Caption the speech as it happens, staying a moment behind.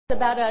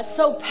about us,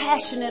 so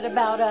passionate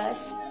about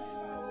us.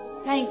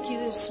 Thank you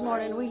this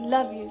morning. We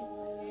love you.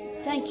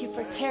 Thank you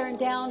for tearing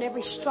down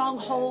every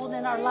stronghold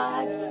in our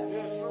lives.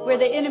 Where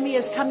the enemy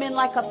has come in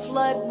like a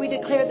flood, we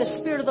declare the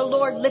Spirit of the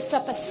Lord lifts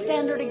up a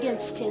standard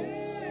against him.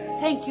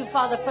 Thank you,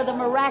 Father, for the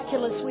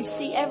miraculous we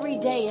see every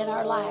day in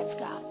our lives,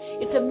 God.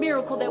 It's a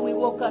miracle that we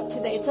woke up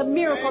today. It's a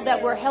miracle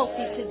that we're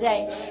healthy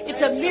today.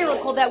 It's a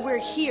miracle that we're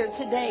here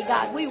today,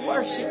 God. We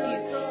worship you.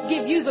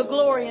 Give you the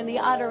glory and the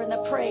honor and the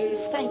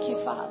praise. Thank you,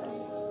 Father.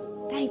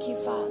 Thank you,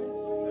 Father.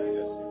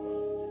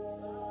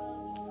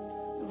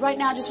 Right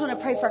now, I just want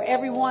to pray for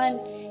everyone,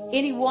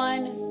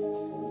 anyone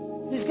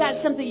who's got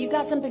something, you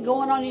got something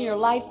going on in your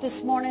life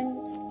this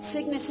morning,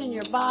 sickness in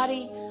your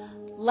body,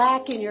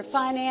 lack in your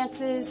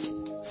finances,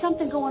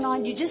 something going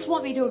on. You just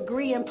want me to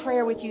agree in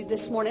prayer with you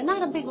this morning.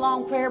 Not a big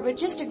long prayer, but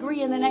just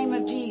agree in the name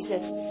of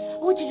Jesus. I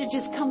want you to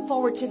just come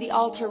forward to the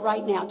altar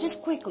right now.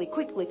 Just quickly.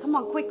 Come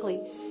on,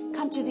 quickly.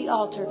 Come to the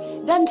altar.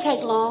 It doesn't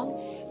take long.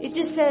 It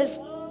just says,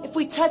 if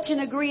we touch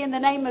and agree in the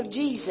name of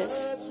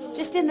Jesus,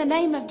 just in the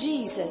name of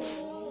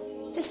Jesus,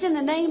 just in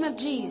the name of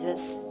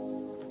Jesus.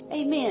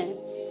 Amen.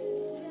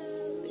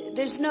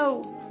 There's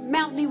no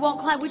mountain he won't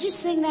climb. Would you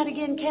sing that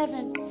again,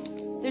 Kevin?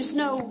 There's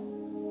no,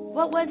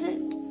 what was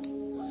it?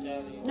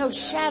 No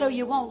shadow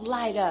you won't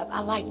light up. I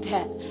like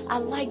that. I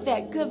like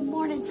that. Good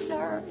morning,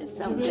 sir. It's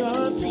so good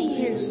to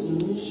see you.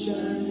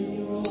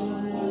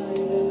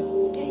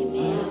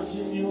 Amen.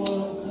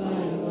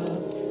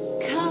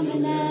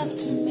 Coming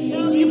after me.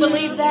 Do you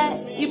believe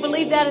that? Do you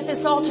believe that at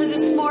this altar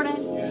this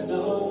morning?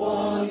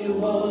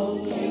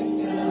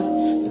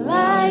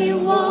 Lie you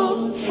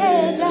won't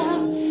tear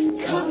down.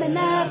 Coming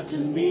after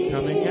me.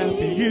 Coming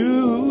after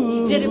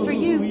you. He did it for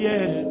you.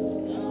 Yeah.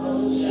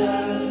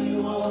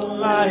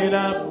 Light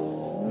up.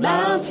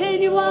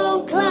 Mountain you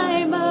won't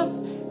climb up,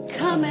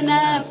 coming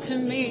after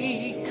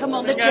me. Come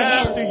on, lift your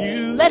hands.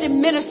 Let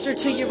him minister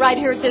to you right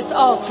here at this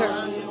altar.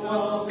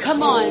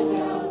 Come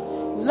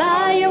on.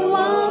 Lion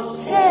won't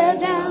tear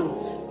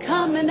down,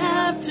 coming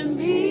after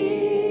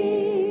me.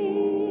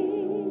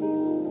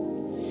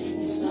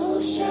 There's no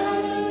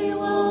shadow you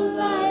won't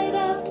light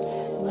up,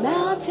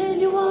 mountain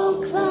you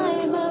won't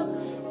climb up,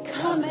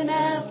 coming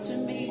after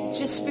me.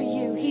 Just for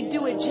you. He'd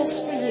do it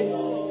just for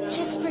you.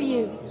 Just for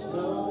you.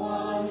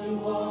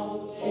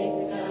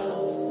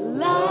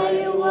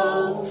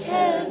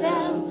 Tear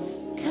down,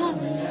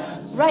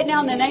 right now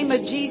in the name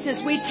of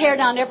Jesus, we tear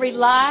down every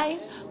lie.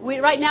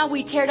 Right now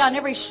we tear down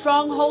every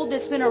stronghold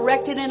that's been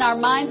erected in our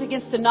minds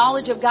against the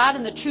knowledge of God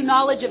and the true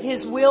knowledge of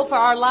His will for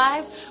our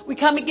lives. We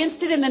come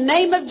against it in the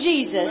name of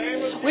Jesus.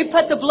 We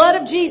put the blood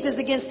of Jesus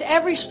against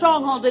every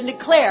stronghold and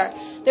declare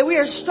that we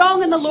are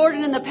strong in the Lord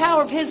and in the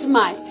power of His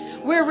might.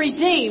 We're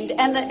redeemed.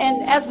 And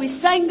as we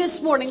sang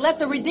this morning, let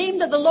the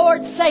redeemed of the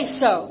Lord say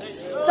so.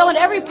 So, and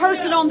every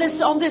person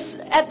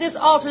at this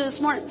altar this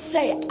morning,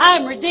 say,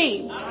 I'm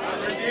redeemed.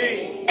 I'm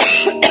redeemed.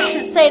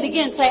 Say it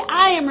again. Say,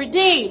 I am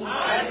redeemed.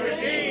 I'm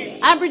redeemed.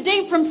 I'm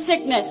redeemed from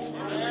sickness.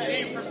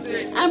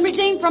 I'm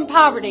redeemed from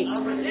poverty.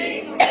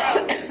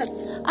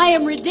 I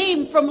am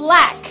redeemed from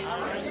lack.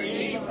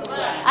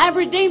 I'm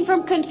redeemed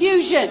from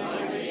confusion.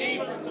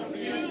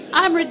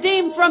 I'm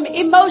redeemed from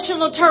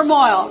emotional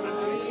turmoil.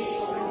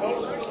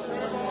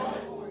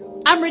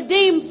 I'm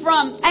redeemed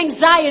from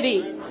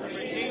anxiety.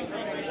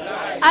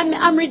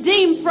 I'm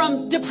redeemed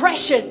from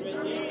depression.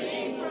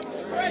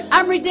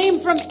 I'm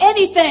redeemed from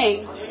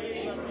anything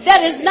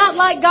that is not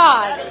like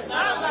God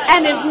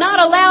and is not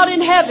allowed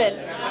in heaven.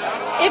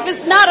 If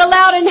it's not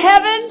allowed in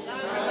heaven,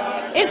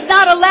 it's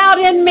not allowed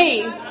in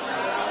me.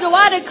 So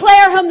I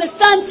declare whom the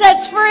Son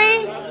sets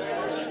free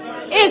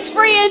is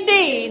free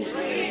indeed.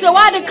 So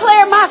I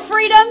declare my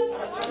freedom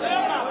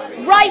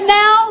right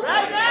now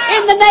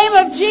in the name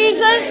of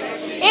Jesus.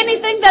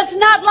 Anything that's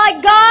not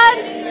like God,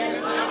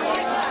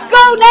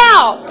 go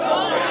now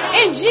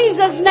in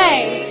Jesus'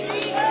 name.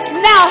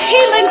 Now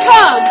healing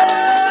come.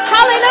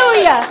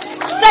 Hallelujah.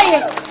 Say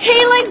it.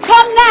 Healing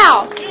come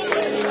now.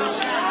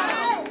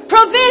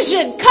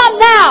 Provision come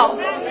now.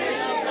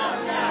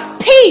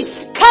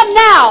 Peace come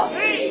now.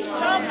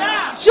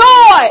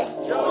 Joy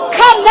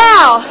come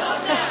now.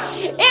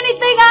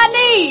 Anything I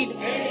need,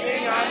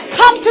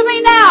 come to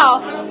me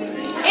now.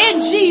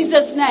 In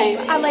Jesus'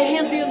 name. I lay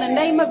hands on you in the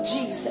name of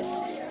Jesus.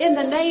 In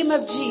the name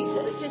of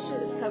Jesus.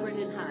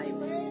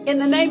 In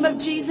the name of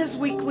Jesus,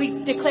 we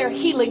declare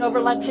healing over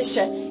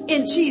Letitia.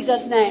 In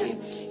Jesus' name.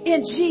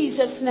 In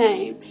Jesus'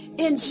 name.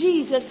 In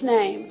Jesus'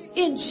 name.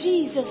 In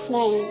Jesus'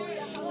 name.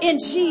 In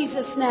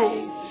Jesus'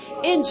 name.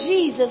 In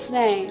Jesus'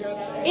 name.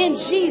 In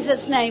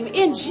Jesus' name.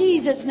 In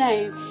Jesus'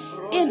 name.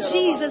 In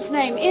Jesus'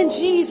 name. In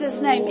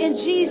Jesus' name. In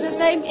Jesus'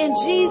 name. In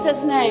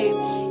Jesus' name.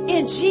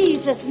 In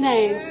Jesus'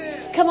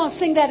 name. Come on,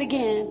 sing that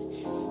again.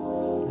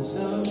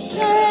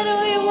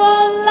 Shadow you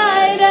won't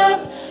light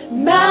up,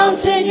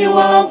 mountain you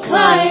won't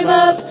climb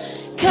up,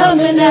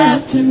 coming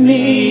after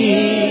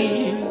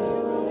me.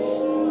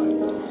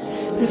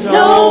 There's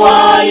no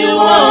wall you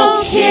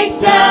won't kick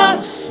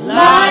down,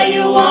 lie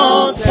you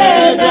won't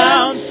tear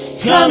down,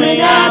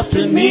 coming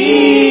after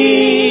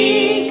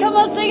me. Come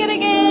on, sing it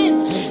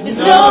again. There's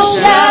no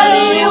shadow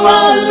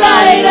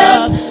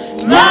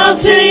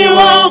mountain you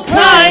won't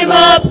climb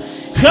up,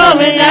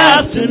 coming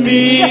after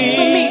me. Just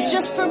for me,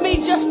 just for me,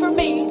 just for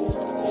me.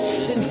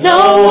 There's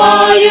no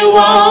wall you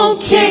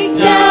won't kick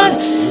down,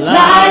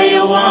 lie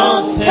you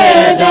won't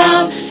tear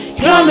down,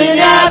 coming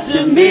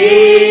after me.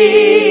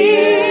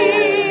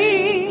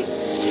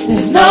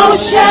 There's no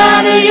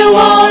shadow you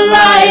won't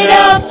light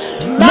up,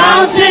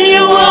 mountain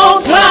you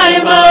won't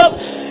climb up,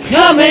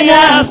 coming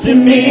after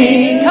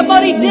me. Come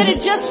on, he did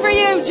it just for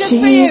you, just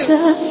for you.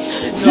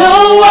 There's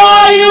no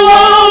wall you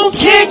won't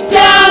kick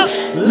down,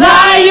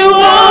 lie you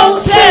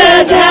won't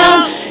tear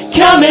down,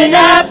 coming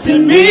after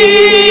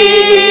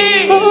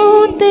me.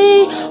 Oh, the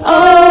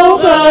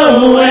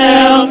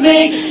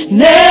overwhelming,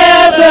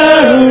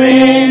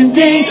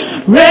 never-ending,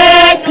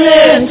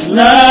 reckless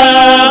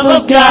love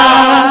of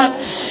God.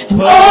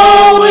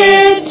 Oh,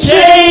 it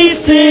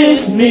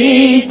chases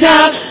me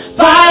down,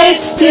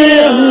 fights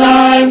till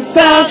I'm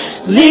found,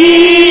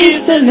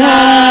 leaves the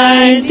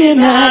 99.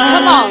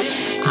 Come on.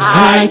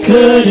 I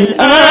couldn't earn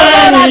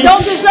it. I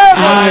don't deserve it.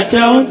 I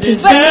don't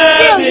deserve But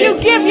still it. you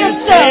give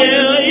yourself.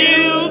 Still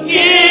you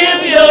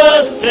give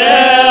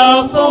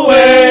yourself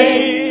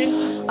away.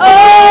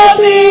 Oh,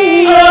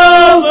 the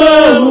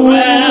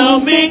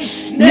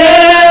Overwhelming,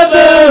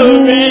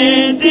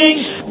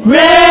 never-ending,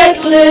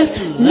 reckless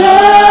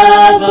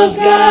love of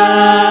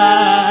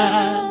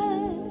God.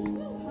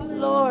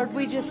 Lord,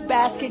 we just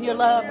bask in your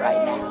love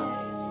right now.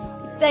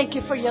 Thank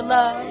you for your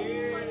love.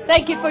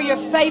 Thank you for your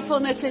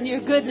faithfulness and your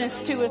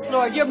goodness to us,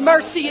 Lord. Your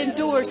mercy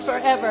endures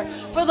forever.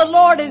 For the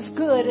Lord is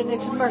good and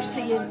his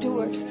mercy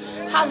endures.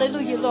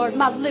 Hallelujah, Lord.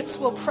 My lips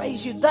will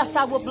praise you. Thus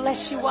I will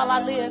bless you while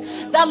I live.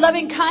 Thy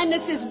loving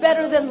kindness is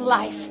better than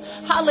life.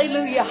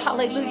 Hallelujah,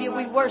 hallelujah.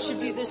 We worship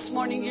you this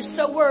morning. You're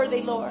so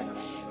worthy, Lord.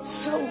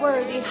 So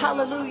worthy.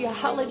 Hallelujah,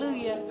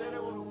 hallelujah.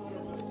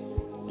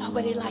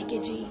 Nobody like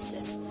you,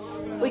 Jesus.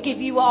 We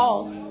give you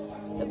all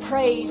the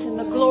praise and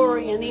the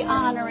glory and the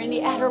honor and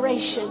the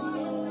adoration.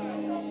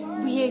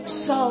 We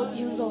exalt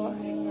you, Lord.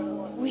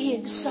 We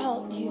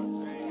exalt you.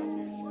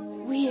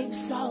 We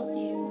exalt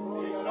you.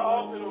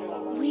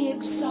 We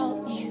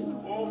exalt you.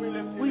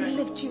 We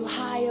lift you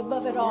high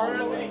above it all,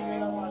 Lord.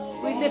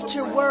 We lift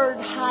your word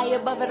high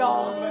above it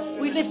all.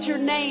 We lift your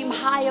name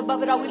high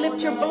above it all. We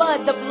lift your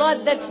blood, the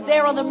blood that's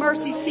there on the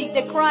mercy seat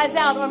that cries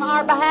out on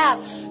our behalf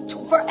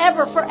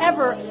forever,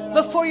 forever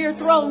before your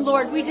throne,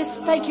 Lord. We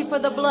just thank you for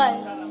the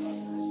blood.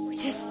 We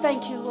just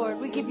thank you, Lord.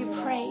 We give you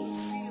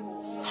praise.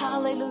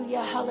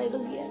 Hallelujah,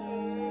 hallelujah.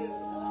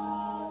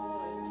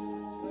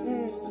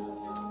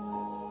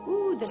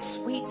 Ooh, the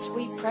sweet,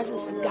 sweet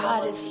presence of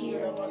God is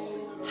here.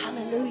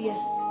 Hallelujah,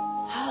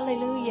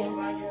 hallelujah,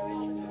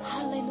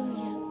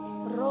 hallelujah.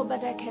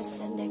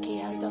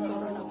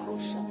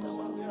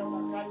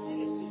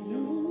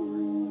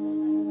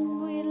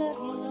 We love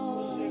you,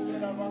 Lord.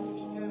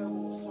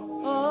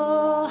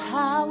 Oh,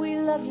 how we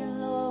love you,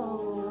 Lord.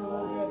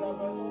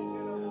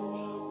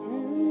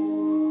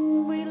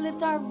 We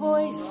lift our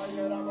voice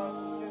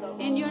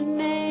in your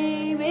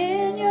name,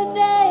 in your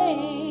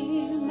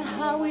name.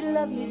 How we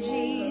love you,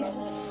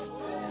 Jesus.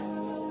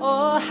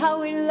 Oh,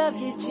 how we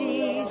love you,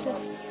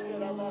 Jesus.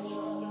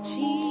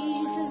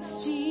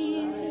 Jesus,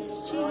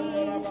 Jesus,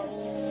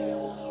 Jesus.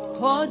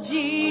 Oh,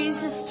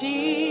 Jesus,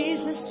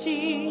 Jesus,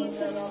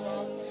 Jesus.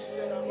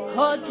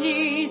 Oh,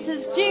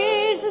 Jesus,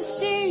 Jesus,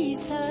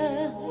 Jesus.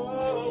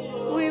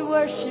 We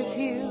worship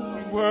you.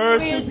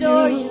 We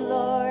adore you,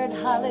 Lord.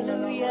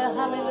 Hallelujah,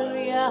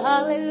 hallelujah,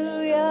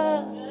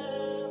 hallelujah.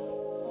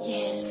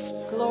 Yes,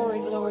 glory,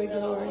 glory,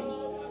 glory.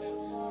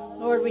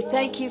 Lord, we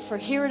thank you for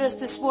hearing us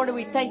this morning.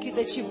 We thank you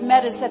that you've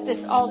met us at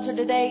this altar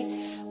today.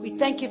 We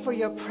thank you for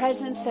your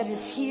presence that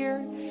is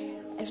here.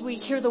 As we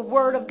hear the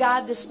word of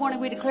God this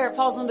morning, we declare it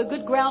falls on the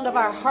good ground of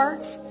our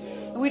hearts.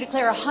 And we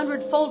declare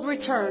 100-fold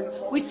return.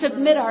 We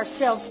submit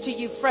ourselves to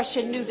you fresh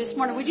and new this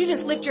morning. Would you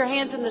just lift your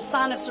hands in the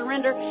sign of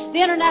surrender?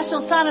 The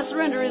international sign of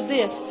surrender is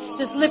this.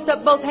 Just lift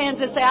up both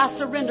hands and say, I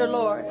surrender,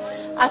 Lord.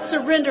 I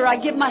surrender. I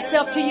give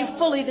myself to you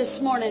fully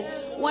this morning.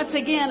 Once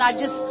again, I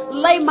just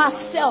lay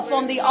myself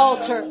on the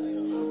altar.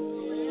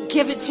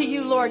 Give it to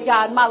you, Lord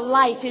God. My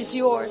life is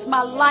yours.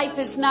 My life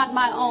is not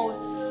my own.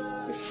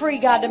 You're free,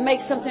 God, to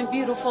make something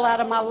beautiful out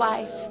of my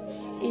life.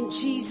 In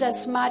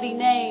Jesus' mighty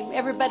name.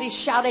 Everybody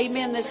shout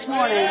amen this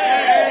morning.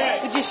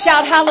 Would you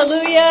shout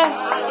hallelujah?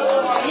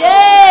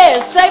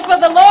 Yes. Say, for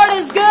the Lord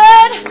is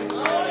good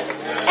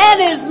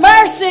and his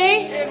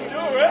mercy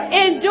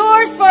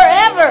endures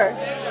forever.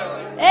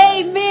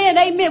 Amen.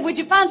 Amen. Would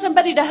you find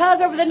somebody to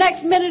hug over the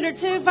next minute or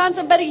two? Find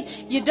somebody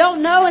you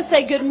don't know and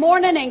say good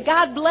morning and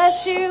God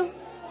bless you.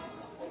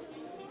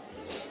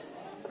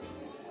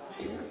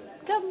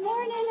 Good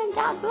morning and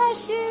God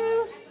bless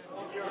you.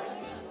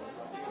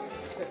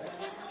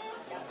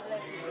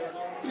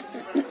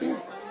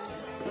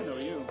 I know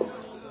you,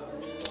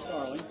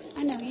 darling. I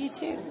know you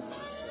too.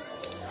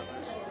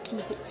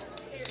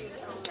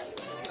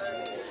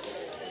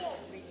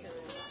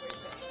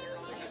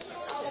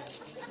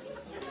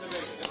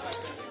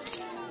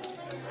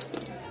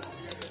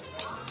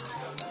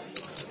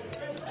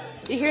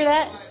 You hear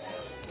that?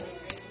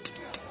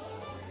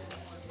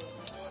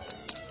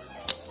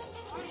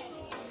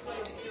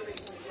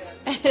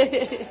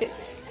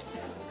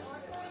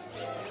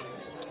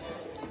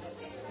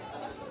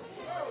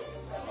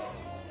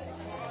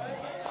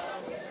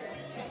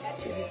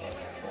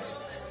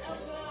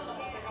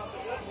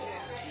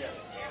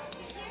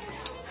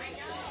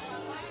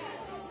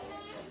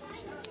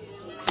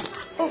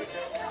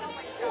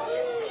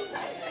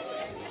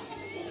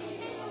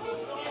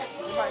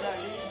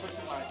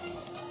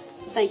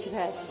 Thank you,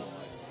 Pastor.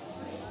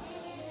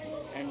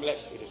 And bless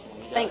you this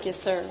morning. Thank you,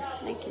 sir.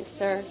 Thank you,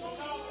 sir.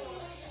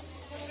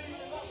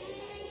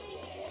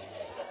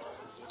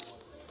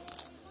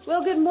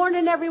 Well, good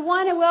morning,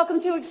 everyone, and welcome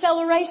to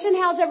Acceleration.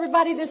 How's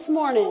everybody this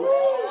morning?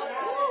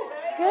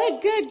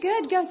 Good, good,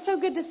 good. So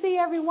good to see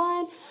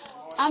everyone.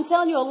 I'm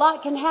telling you, a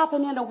lot can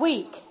happen in a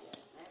week.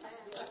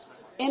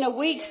 In a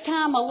week's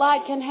time, a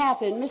lot can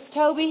happen. Miss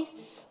Toby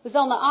was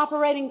on the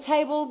operating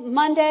table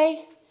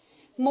Monday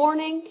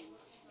morning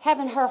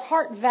having her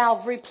heart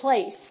valve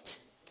replaced.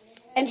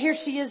 And here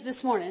she is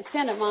this morning.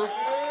 Stand up, Mom.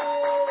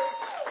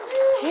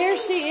 Here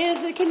she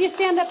is. Can you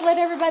stand up? Let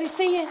everybody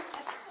see you.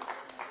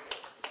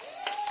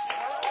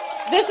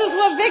 This is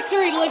what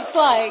victory looks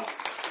like.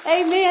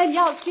 Amen.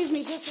 Y'all, excuse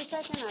me just a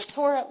second. I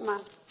tore up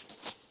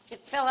it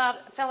fell out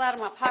of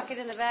my pocket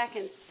in the back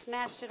and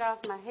snatched it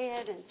off my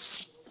head. And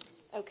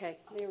okay,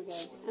 there we go.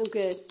 I'm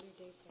good.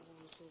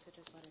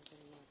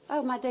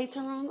 Oh, my dates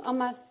are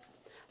wrong?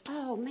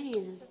 Oh,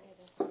 man.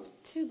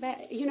 Too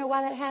bad. You know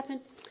why that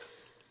happened?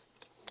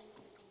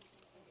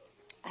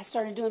 I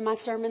started doing my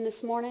sermon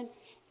this morning,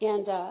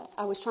 and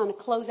I was trying to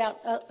close out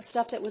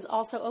stuff that was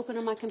also open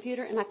on my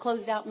computer, and I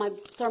closed out my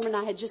sermon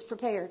I had just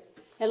prepared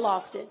and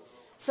lost it.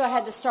 So I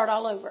had to start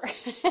all over.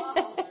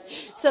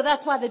 So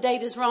that's why the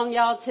date is wrong,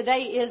 y'all.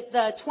 Today is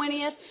the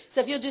 20th.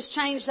 So if you'll just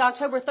change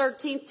October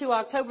 13th to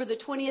October the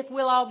 20th,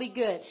 we'll all be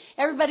good.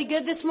 Everybody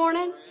good this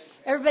morning?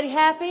 Everybody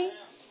happy?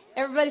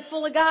 Everybody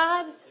full of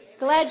God?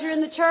 Glad you're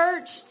in the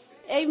church?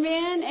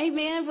 Amen.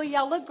 Amen. Well,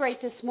 y'all look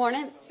great this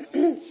morning.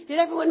 Did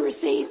everyone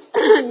receive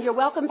your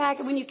welcome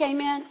packet when you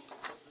came in?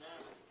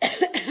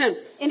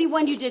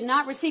 Anyone you did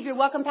not receive your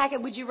welcome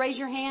packet, would you raise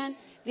your hand?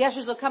 The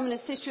ushers will come and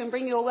assist you and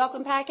bring you a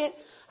welcome packet.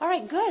 All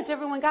right, good. So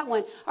everyone got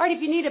one. All right,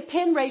 if you need a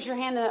pen, raise your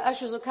hand and the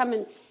ushers will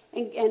come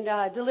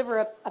and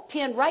deliver a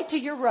pen right to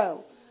your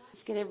row.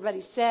 Let's get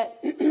everybody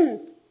set.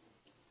 And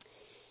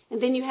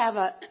then you have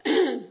a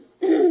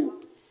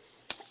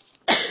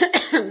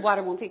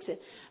water won't fix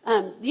it.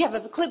 You have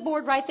a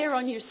clipboard right there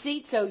on your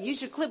seat, so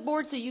use your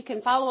clipboard so you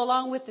can follow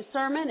along with the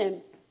sermon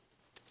and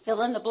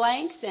fill in the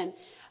blanks and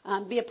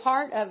be a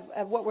part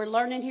of what we're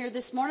learning here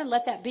this morning.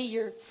 Let that be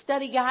your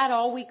study guide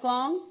all week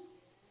long.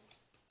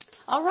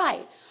 All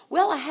right.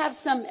 Well, I have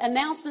some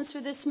announcements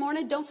for this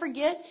morning. Don't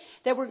forget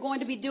that we're going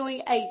to be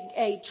doing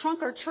a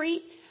trunk or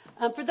treat.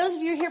 For those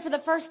of you here for the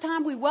first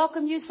time, we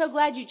welcome you. So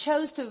glad you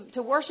chose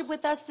to worship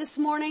with us this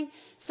morning.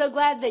 So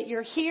glad that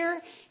you're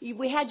here.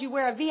 We had you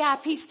wear a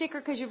VIP sticker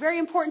because you're very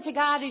important to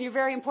God and you're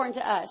very important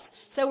to us.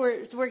 So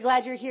we're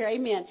glad you're here.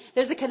 Amen.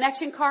 There's a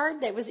connection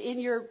card that was in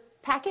your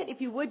packet.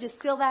 If you would,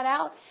 just fill that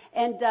out.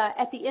 And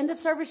at the end of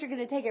service, you're going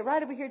to take it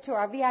right over here to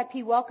our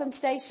VIP welcome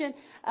station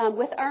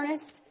with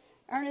Ernest.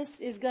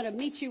 Ernest is going to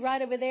meet you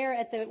right over there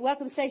at the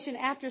welcome station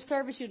after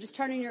service. You'll just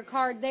turn in your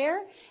card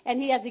there. And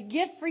he has a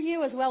gift for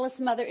you as well as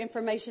some other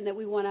information that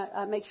we want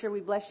to make sure we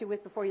bless you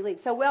with before you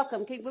leave. So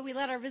welcome. Will we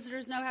let our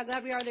visitors know how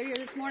glad we are they're here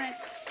this morning?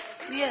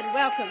 Good.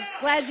 Welcome.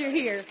 Glad you're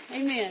here.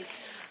 Amen.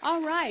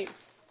 All right.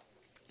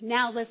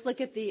 Now let's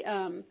look at the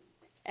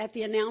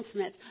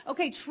announcements.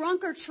 Okay,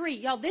 trunk or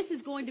treat. Y'all, this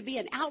is going to be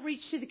an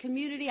outreach to the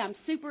community. I'm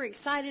super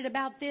excited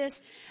about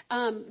this,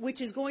 which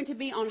is going to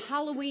be on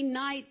Halloween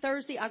night,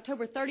 Thursday,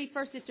 October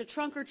 31st. It's a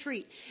trunk or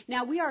treat.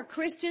 Now, we are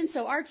Christians,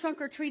 so our trunk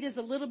or treat is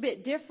a little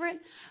bit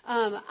different.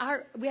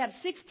 We have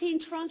 16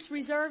 trunks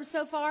reserved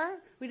so far.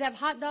 We'd have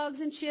hot dogs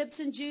and chips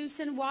and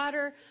juice and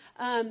water.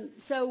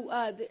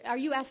 Are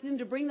you asking them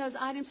to bring those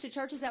items to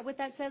church? Is that what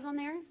that says on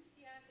there? Yeah,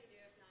 if they do.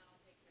 If not,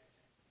 I'll take care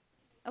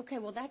of it. Okay,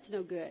 well, that's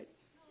no good.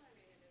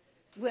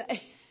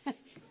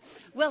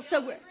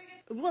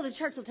 The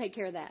church will take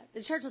care of that.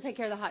 The church will take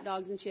care of the hot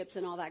dogs and chips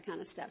and all that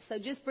kind of stuff. So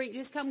just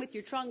come with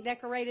your trunk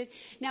decorated.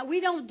 Now, we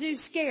don't do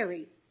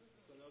scary.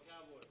 So no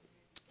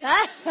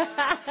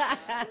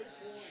cowboys.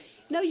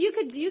 No, you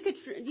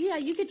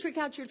could trick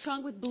out your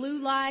trunk with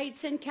blue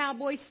lights and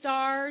cowboy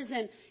stars,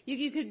 and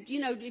you could,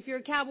 if you're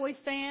a Cowboys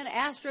fan,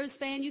 Astros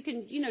fan, you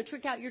can,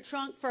 trick out your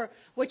trunk for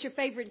what your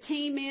favorite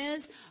team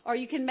is, or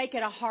you can make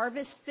it a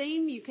harvest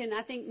theme.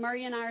 I think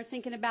Murray and I are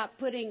thinking about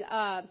putting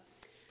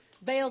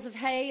bales of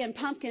hay and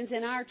pumpkins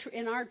in our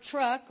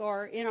truck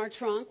or in our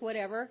trunk,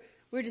 whatever.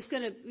 We're just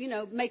going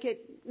to, make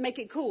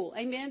it cool.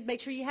 Amen.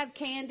 Make sure you have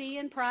candy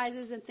and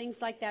prizes and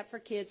things like that for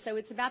kids. So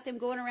it's about them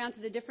going around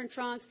to the different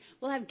trunks.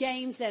 We'll have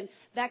games and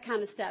that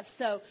kind of stuff.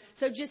 So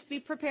just be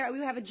prepared. We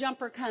have a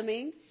jumper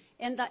coming.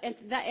 And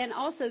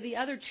also the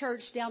other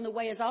church down the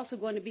way is also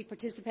going to be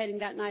participating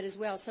that night as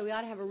well. So we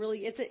ought to have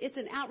it's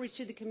an outreach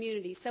to the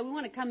community. So we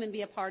want to come and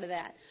be a part of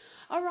that.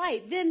 All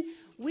right. Then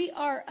we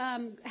are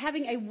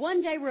having a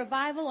one-day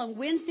revival on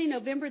Wednesday,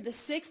 November the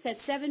 6th at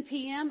 7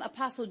 p.m.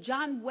 Apostle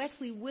John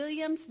Wesley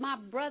Williams, my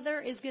brother,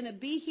 is going to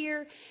be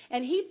here,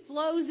 and he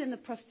flows in the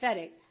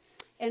prophetic.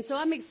 And so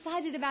I'm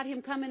excited about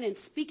him coming and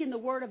speaking the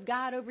word of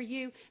God over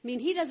you. I mean,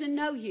 he doesn't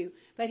know you,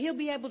 but he'll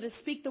be able to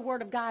speak the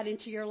word of God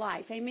into your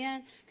life.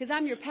 Amen? Because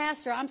I'm your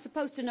pastor. I'm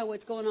supposed to know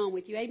what's going on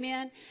with you.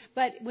 Amen?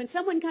 But when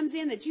someone comes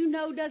in that you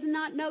know does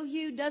not know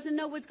you, doesn't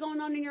know what's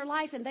going on in your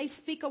life, and they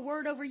speak a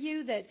word over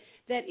you that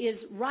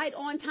is right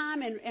on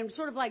time and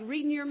sort of like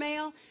reading your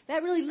mail,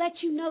 that really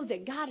lets you know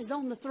that God is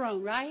on the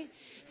throne, right?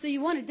 So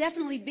you want to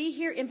definitely be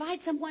here.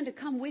 Invite someone to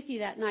come with you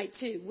that night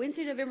too.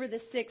 Wednesday, November the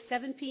 6th,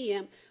 7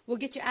 p.m. We'll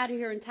get you out of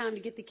here in time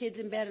to get the kids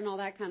in bed and all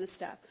that kind of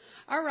stuff.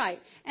 All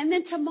right. And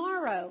then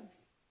tomorrow,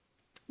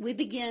 we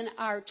begin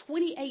our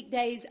 28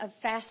 days of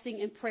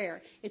fasting and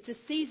prayer. It's a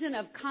season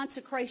of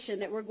consecration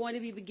that we're going to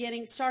be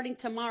beginning starting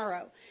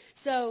tomorrow.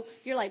 So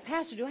you're like,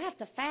 Pastor, do I have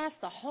to fast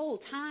the whole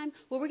time?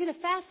 Well, we're going to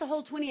fast the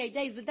whole 28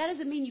 days, but that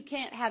doesn't mean you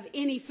can't have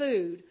any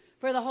food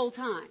for the whole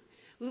time.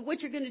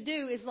 What you're going to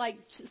do is like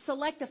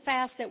select a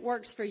fast that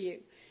works for you.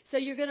 So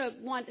you're going to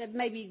want to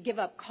maybe give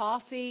up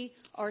coffee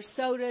or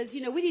sodas.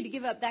 You know, we need to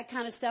give up that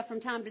kind of stuff from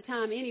time to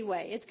time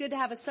anyway. It's good to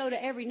have a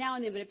soda every now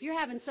and then, but if you're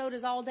having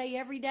sodas all day,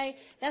 every day,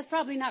 that's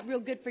probably not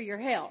real good for your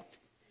health.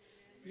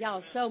 Y'all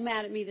are so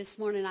mad at me this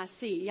morning, I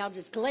see. Y'all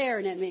just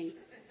glaring at me.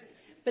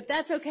 But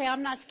that's okay.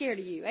 I'm not scared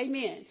of you.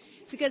 Amen.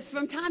 It's because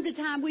from time to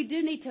time, we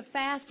do need to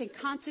fast and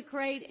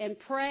consecrate and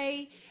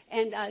pray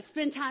and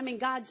spend time in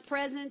God's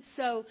presence.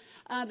 So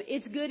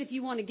it's good if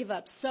you want to give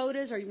up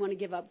sodas or you want to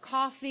give up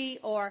coffee,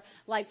 or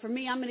like for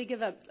me, I'm going to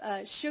give up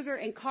sugar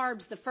and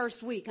carbs the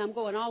first week. I'm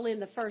going all in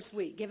the first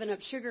week, giving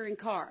up sugar and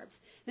carbs.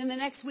 Then the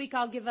next week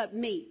I'll give up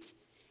meat.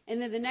 And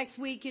then the next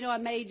week, you know, I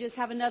may just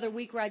have another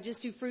week where I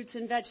just do fruits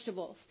and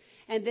vegetables.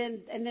 And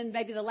then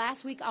maybe the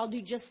last week I'll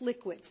do just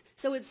liquids.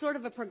 So it's sort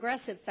of a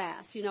progressive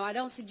fast. You know, I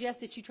don't suggest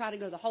that you try to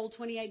go the whole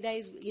 28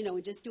 days, you know,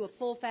 and just do a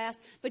full fast.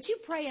 But you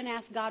pray and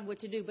ask God what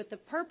to do. But the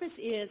purpose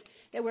is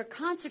that we're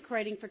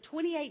consecrating for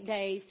 28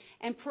 days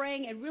and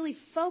praying and really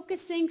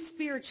focusing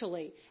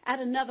spiritually at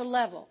another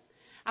level.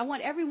 I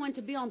want everyone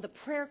to be on the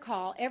prayer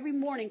call every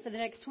morning for the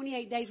next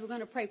 28 days. We're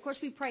going to pray. Of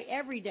course, we pray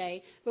every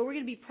day, but we're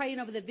going to be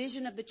praying over the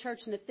vision of the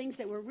church, and the things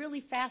that we're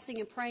really fasting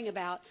and praying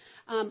about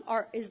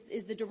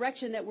is the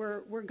direction that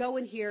we're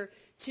going here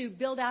to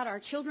build out our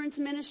children's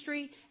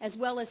ministry as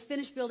well as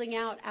finish building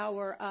out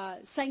our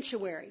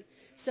sanctuary.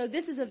 So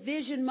this is a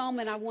vision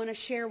moment I want to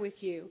share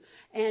with you.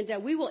 And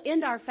we will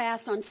end our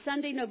fast on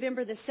Sunday,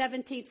 November the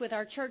 17th with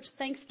our church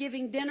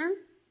Thanksgiving dinner.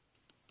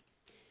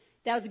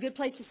 That was a good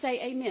place to say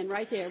amen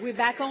right there. We're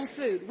back on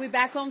food. We're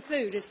back on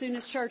food as soon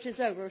as church is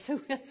over. So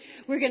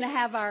we're going to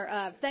have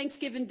our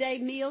Thanksgiving Day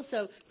meal.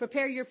 So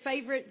prepare your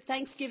favorite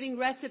Thanksgiving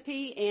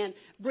recipe and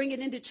bring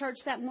it into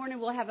church that morning.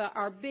 We'll have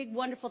our big,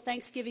 wonderful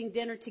Thanksgiving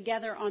dinner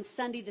together on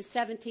Sunday, the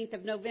 17th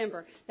of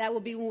November. That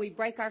will be when we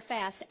break our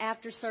fast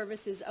after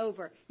service is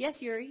over.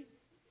 Yes, Yuri?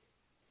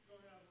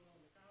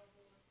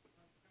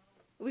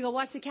 Are we going to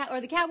watch are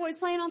the Cowboys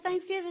playing on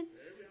Thanksgiving?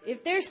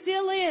 If they're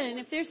still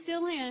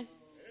in.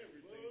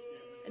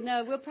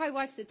 No, we'll probably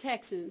watch the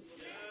Texans.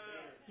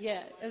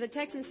 Yeah. Are the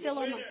Texans still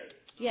on?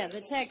 Yeah,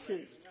 the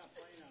Texans.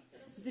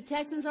 The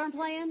Texans aren't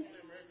playing?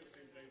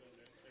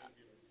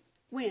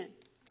 When?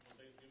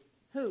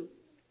 Who?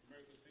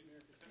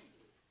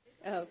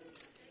 Oh.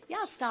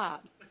 Y'all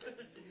stop.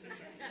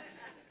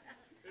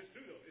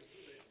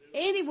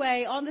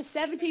 Anyway, on the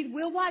 17th,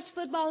 we'll watch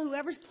football.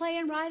 Whoever's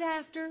playing right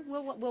after,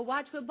 we'll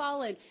watch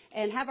football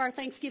and have our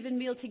Thanksgiving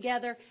meal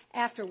together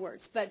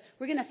afterwards. But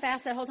we're going to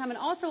fast that whole time. And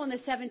also on the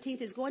 17th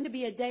is going to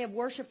be a day of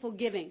worshipful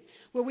giving,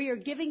 where we are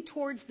giving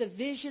towards the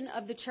vision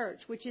of the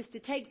church, which is to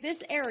take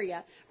this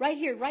area right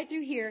here, right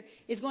through here,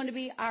 is going to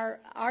be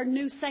our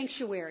new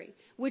sanctuary,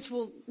 which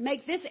will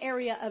make this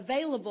area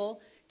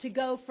available to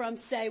go from,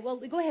 say, well,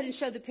 go ahead and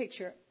show the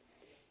picture.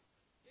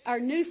 Our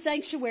new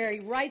sanctuary,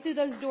 right through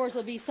those doors,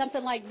 will be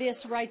something like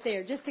this right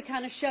there, just to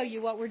kind of show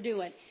you what we're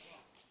doing.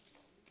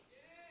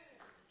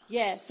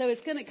 Yeah, so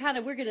it's going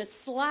to we're going to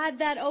slide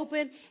that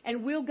open,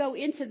 and we'll go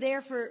into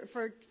there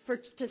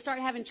to start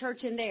having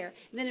church in there.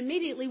 And then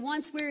immediately,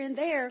 once we're in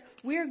there,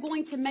 we're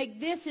going to make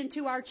this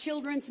into our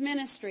children's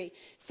ministry.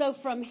 So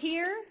from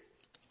here,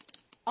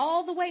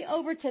 all the way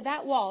over to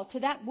that wall,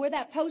 where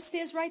that post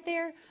is right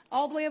there,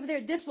 all the way over there,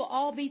 this will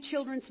all be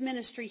children's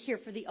ministry here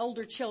for the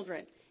older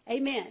children.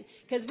 Amen.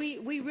 Because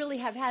we really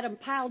have had them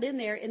piled in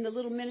there in the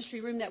little ministry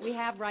room that we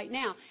have right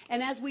now.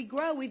 And as we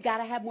grow, we've got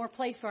to have more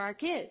place for our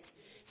kids.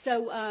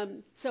 So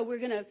we're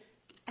going to,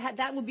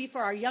 that will be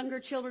for our younger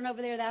children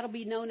over there. That'll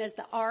be known as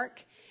the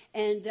Ark.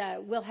 And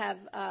we'll have,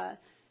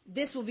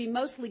 this will be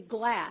mostly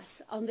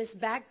glass on this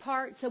back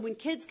part. So when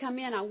kids come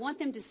in, I want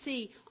them to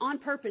see on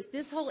purpose,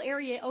 this whole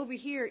area over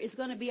here is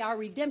going to be our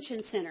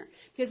redemption center,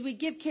 because we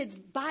give kids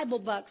Bible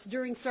bucks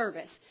during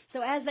service.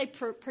 So as they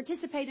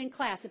participate in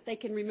class, if they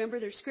can remember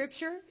their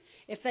scripture,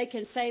 If they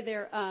can say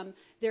their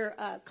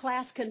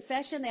class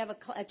confession, they have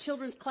a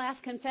children's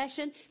class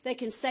confession, they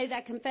can say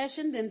that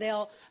confession, then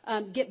they'll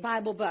get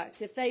Bible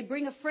bucks. If they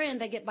bring a friend,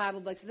 they get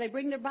Bible bucks. If they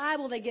bring their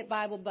Bible, they get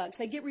Bible bucks.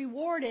 They get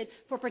rewarded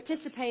for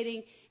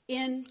participating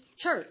in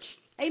church.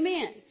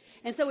 Amen.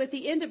 And so at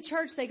the end of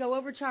church, they go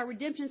over to our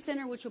Redemption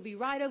Center, which will be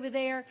right over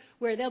there,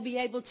 where they'll be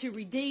able to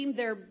redeem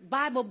their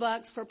Bible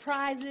bucks for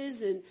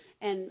prizes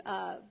and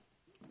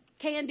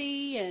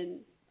candy and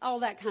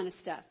all that kind of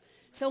stuff.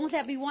 So won't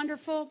that be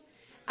wonderful?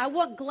 I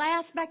want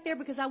glass back there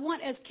because I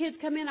want, as kids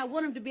come in, I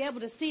want them to be able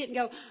to see it and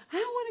go, I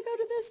want to go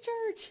to this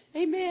church.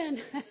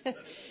 Amen.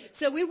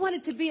 So we want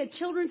it to be a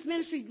children's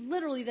ministry,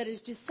 literally, that is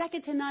just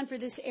second to none for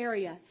this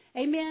area.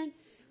 Amen.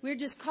 We're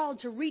just called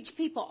to reach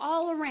people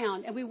all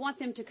around, and we want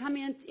them to come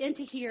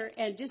into here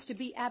and just to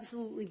be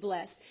absolutely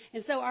blessed.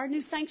 And so our new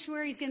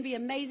sanctuary is going to be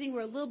amazing.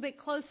 We're a little bit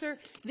closer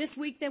this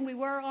week than we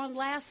were on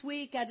last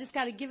week. I just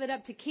got to give it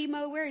up to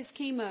Chemo. Where is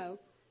Chemo?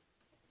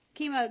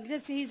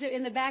 Chemo, he's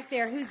in the back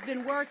there, who's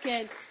been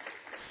working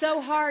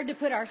so hard to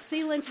put our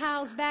ceiling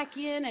tiles back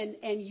in,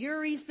 and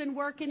Yuri's been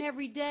working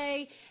every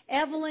day.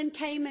 Evelyn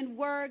came and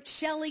worked.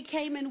 Shelley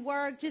came and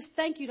worked. Just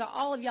thank you to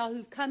all of y'all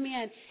who've come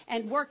in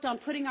and worked on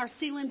putting our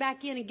ceiling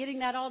back in and getting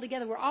that all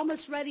together. We're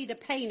almost ready to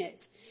paint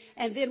it.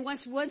 And then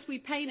once we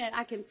paint it,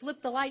 I can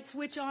flip the light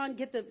switch on,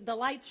 get the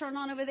lights turned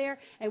on over there,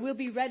 and we'll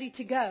be ready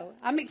to go.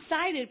 I'm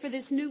excited for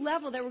this new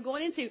level that we're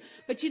going into.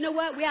 But you know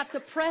what? We have to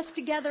press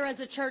together as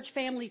a church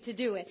family to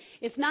do it.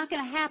 It's not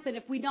going to happen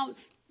if we don't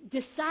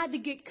decide to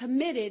get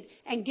committed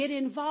and get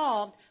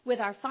involved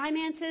with our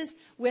finances,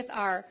 with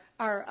our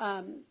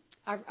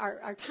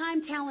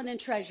time, talent, and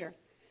treasure.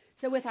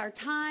 So with our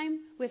time,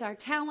 with our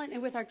talent,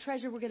 and with our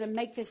treasure, we're going to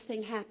make this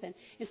thing happen.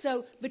 And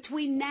so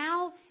between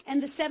now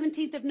and the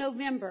 17th of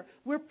November,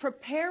 we're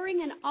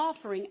preparing an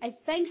offering, a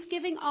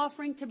Thanksgiving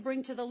offering to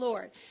bring to the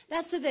Lord.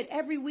 That's so that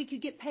every week you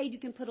get paid, you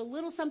can put a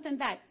little something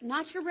back.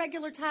 Not your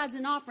regular tithes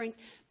and offerings,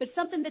 but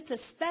something that's a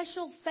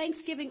special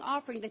Thanksgiving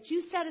offering that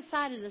you set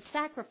aside as a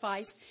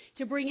sacrifice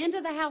to bring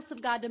into the house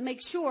of God to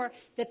make sure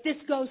that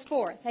this goes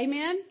forth.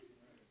 Amen?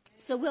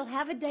 So we'll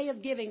have a day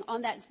of giving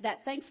on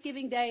that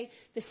Thanksgiving Day,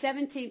 the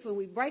 17th, when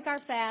we break our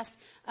fast.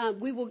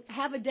 We will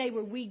have a day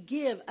where we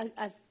give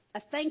a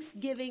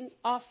Thanksgiving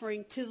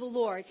offering to the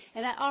Lord.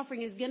 And that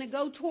offering is going to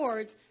go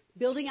towards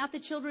building out the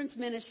children's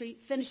ministry,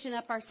 finishing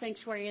up our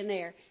sanctuary in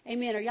there.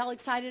 Amen. Are y'all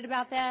excited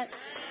about that?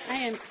 I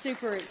am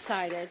super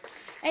excited.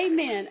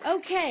 Amen.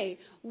 Okay.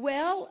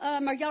 Well,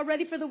 are y'all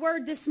ready for the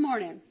word this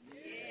morning?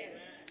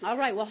 Yes. All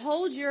right. Well,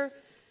 hold your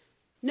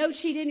note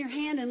sheet in your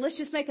hand, and let's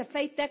just make a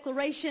faith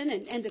declaration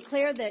and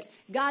declare that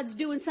God's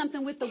doing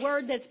something with the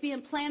word that's being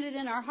planted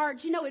in our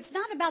hearts. You know, it's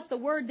not about the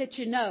word that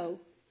you know,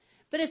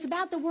 but it's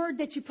about the word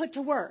that you put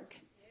to work.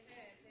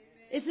 Amen.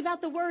 It's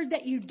about the word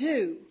that you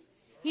do.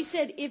 He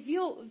said, if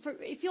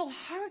you'll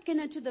hearken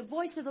unto the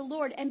voice of the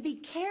Lord and be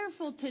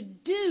careful to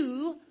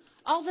do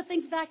all the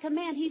things that I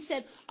command, he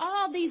said,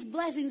 all these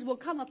blessings will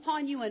come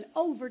upon you and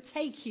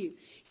overtake you.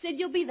 He said,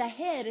 you'll be the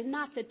head and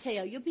not the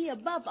tail. You'll be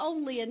above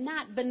only and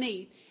not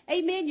beneath.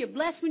 Amen. You're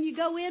blessed when you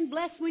go in,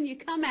 blessed when you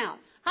come out.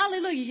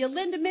 Hallelujah. You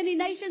lend to many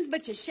nations,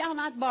 but you shall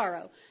not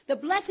borrow. The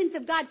blessings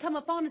of God come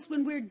upon us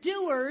when we're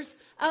doers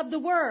of the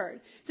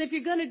word. So if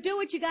you're going to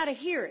do it, you got to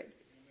hear it.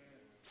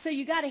 So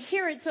you got to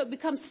hear it so it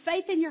becomes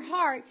faith in your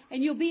heart,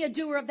 and you'll be a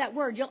doer of that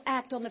word. You'll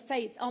act on the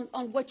faith, on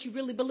what you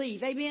really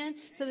believe. Amen?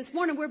 So this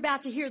morning we're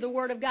about to hear the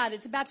word of God.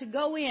 It's about to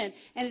go in,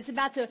 and it's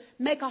about to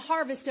make a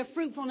harvest of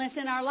fruitfulness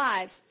in our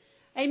lives.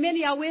 Amen?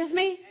 Y'all with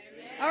me? Amen.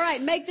 All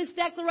right, make this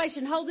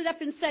declaration. Hold it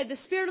up and say, the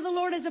Spirit of the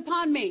Lord is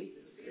upon me,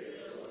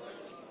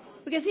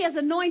 because he has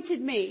anointed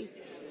me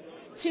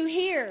to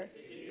hear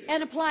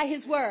and apply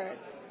his word.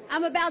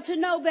 I'm about to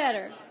know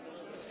better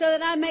so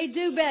that I may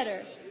do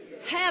better,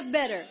 have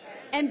better,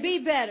 and be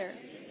better.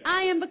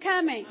 I am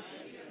becoming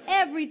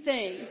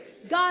everything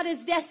God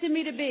has destined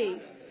me to be.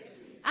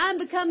 I'm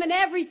becoming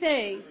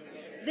everything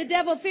the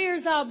devil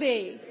fears I'll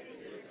be.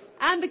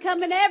 I'm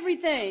becoming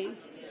everything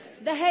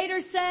the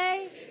haters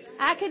say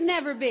I could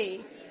never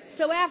be.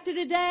 So after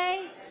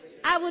today,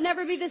 I will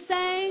never be the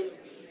same.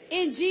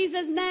 In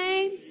Jesus'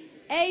 name,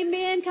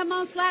 amen. Come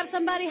on, slap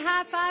somebody,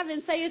 high five,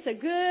 and say it's a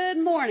good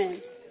morning.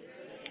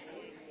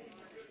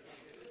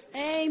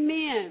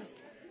 Amen.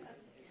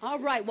 All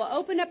right, well,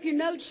 open up your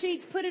note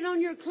sheets, put it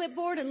on your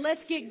clipboard, and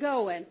let's get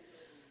going.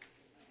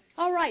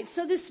 All right,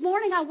 so this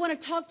morning I want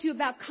to talk to you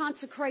about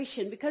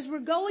consecration, because we're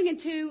going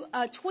into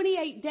a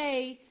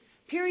 28-day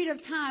period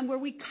of time where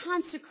we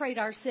consecrate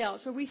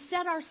ourselves, where we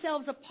set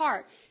ourselves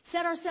apart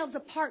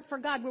for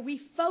God, where we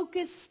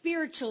focus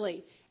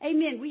spiritually.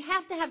 Amen. We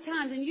have to have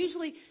times, and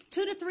usually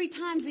 2 to 3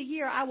 times a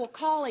year I will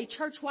call a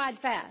church-wide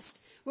fast,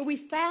 where we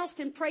fast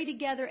and pray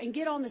together and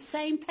get on the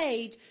same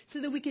page so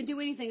that we can do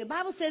anything. The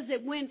Bible says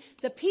that when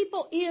the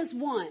people is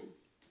one,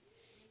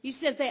 he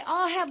says they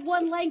all have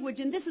one language,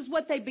 and this is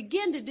what they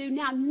begin to do.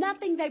 Now,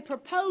 nothing they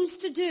propose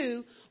to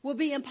do will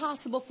be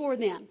impossible for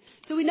them.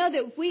 So we know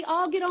that if we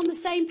all get on the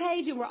same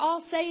page and we're all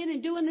saying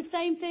and doing the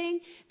same thing,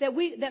 that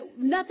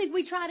nothing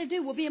we try to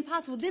do will be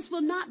impossible. This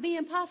will not be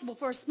impossible.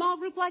 For a small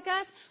group like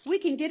us, we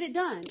can get it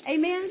done.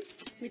 Amen?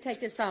 Let me take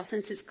this off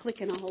since it's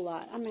clicking a whole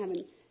lot. I'm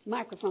having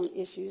microphone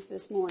issues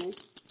this morning.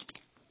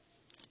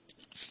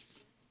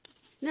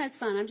 No, it's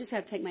fine. I just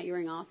have to take my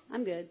earring off.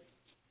 I'm good.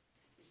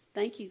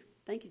 Thank you.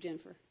 Thank you,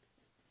 Jennifer.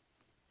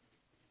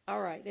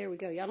 All right, there we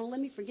go. Y'all don't let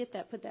me forget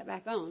that. Put that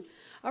back on.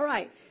 All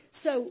right.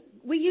 So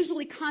we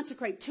usually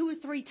consecrate 2 or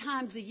 3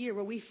 times a year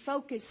where we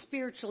focus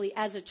spiritually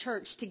as a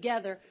church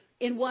together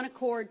in one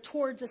accord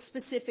towards a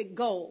specific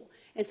goal.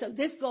 And so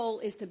this goal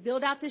is to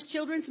build out this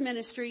children's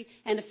ministry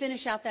and to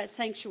finish out that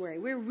sanctuary.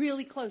 We're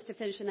really close to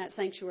finishing that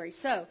sanctuary.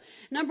 So,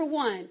 number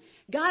 1,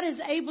 God is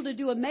able to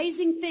do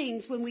amazing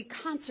things when we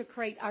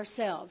consecrate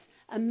ourselves.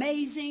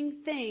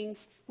 Amazing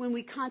things when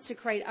we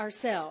consecrate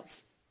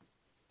ourselves.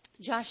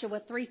 Joshua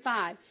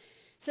 3:5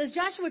 says,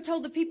 Joshua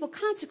told the people,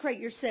 consecrate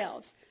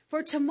yourselves,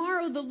 for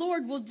tomorrow the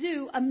Lord will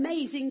do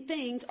amazing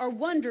things or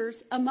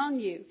wonders among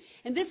you.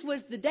 And this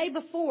was the day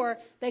before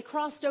they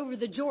crossed over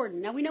the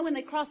Jordan. Now we know when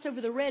they crossed over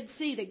the Red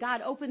Sea that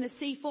God opened the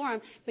sea for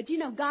them. But you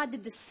know, God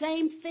did the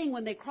same thing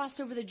when they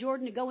crossed over the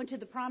Jordan to go into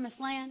the promised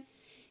land.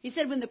 He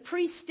said when the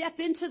priests step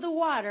into the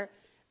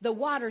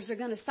waters are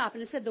going to stop.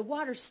 And it said the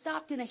water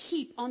stopped in a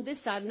heap on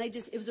this side. And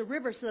it was a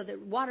river, so that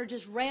water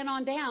just ran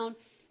on down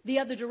the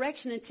other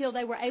direction until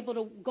they were able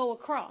to go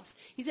across.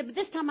 He said, but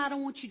this time I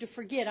don't want you to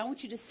forget. I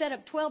want you to set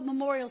up 12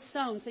 memorial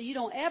stones so you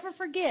don't ever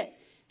forget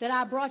that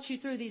I brought you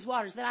through these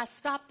waters, that I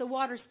stopped the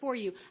waters for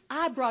you.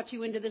 I brought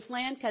you into this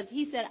land because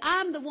he said,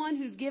 I'm the one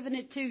who's given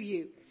it to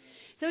you.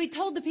 So he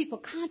told the people,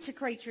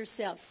 consecrate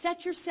yourselves,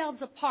 set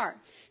yourselves apart.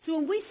 So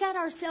when we set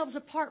ourselves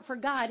apart for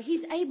God,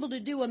 he's able to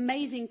do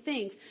amazing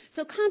things.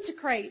 So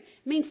consecrate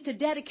means to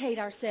dedicate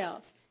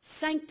ourselves,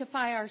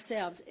 sanctify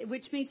ourselves,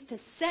 which means to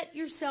set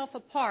yourself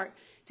apart,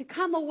 to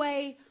come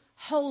away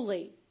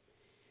holy.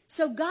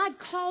 So God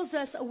calls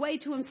us away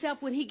to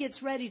himself when he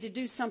gets ready to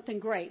do something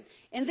great.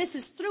 And this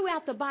is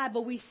throughout the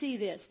Bible we see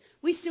this.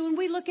 We see when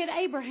we look at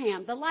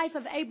Abraham, the life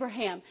of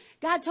Abraham.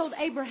 God told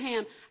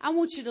Abraham, I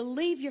want you to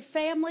leave your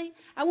family.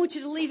 I want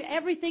you to leave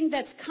everything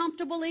that's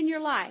comfortable in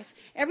your life.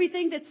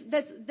 Everything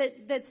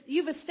that's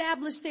you've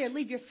established there.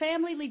 Leave your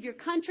family, leave your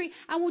country.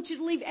 I want you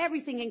to leave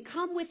everything and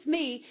come with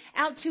me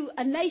out to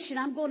a nation.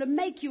 I'm going to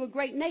make you a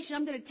great nation.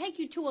 I'm going to take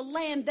you to a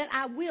land that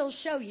I will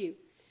show you.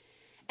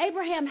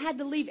 Abraham had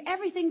to leave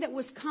everything that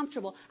was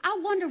comfortable.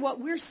 I wonder what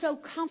we're so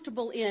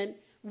comfortable in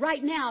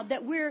right now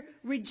that we're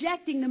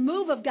rejecting the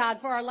move of God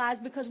for our lives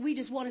because we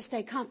just want to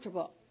stay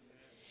comfortable.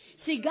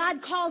 See,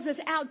 God calls us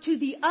out to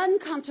the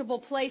uncomfortable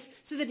place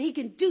so that he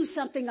can do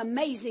something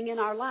amazing in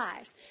our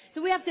lives.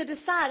 So we have to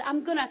decide,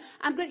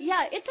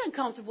 yeah, it's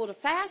uncomfortable to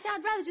fast.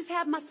 I'd rather just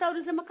have my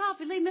sodas and my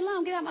coffee. Leave me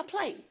alone. Get out my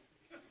plate.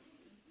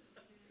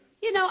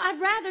 You know, I'd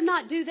rather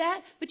not do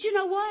that. But you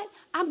know what?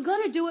 I'm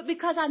going to do it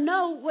because I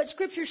know what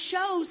Scripture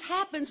shows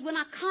happens when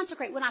I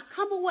consecrate, when I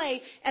come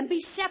away and be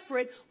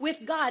separate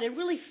with God and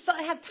really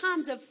have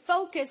times of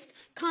focused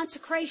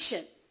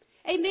consecration.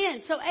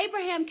 Amen. So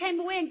Abraham came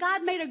away and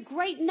God made a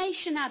great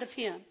nation out of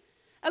him.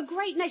 A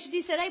great nation.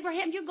 He said,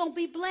 Abraham, you're going to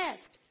be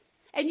blessed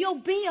and you'll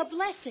be a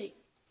blessing.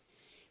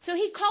 So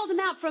he called him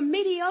out from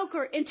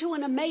mediocre into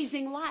an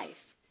amazing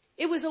life.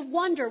 It was a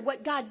wonder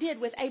what God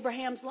did with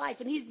Abraham's life.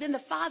 And he's been the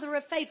father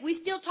of faith. We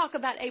still talk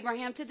about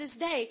Abraham to this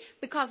day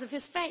because of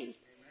his faith.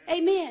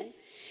 Amen.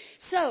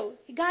 So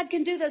God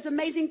can do those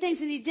amazing things.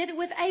 And he did it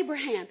with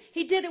Abraham.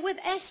 He did it with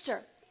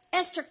Esther.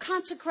 Esther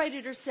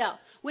consecrated herself.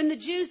 When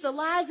the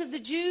lives of the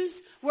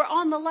Jews were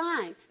on the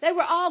line, they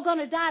were all going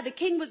to die. The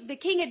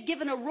king had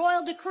given a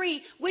royal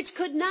decree which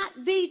could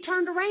not be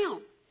turned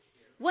around.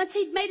 Once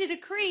he'd made a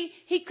decree,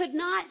 he could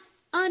not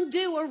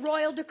undo a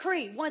royal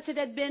decree once it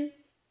had been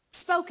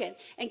spoken.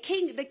 And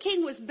the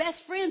king was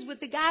best friends with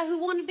the guy who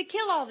wanted to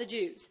kill all the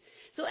Jews.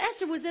 So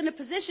Esther was in a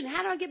position,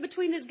 how do I get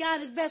between this guy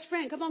and his best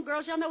friend? Come on,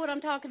 girls, y'all know what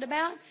I'm talking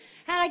about.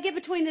 How do I get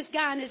between this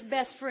guy and his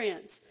best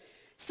friends?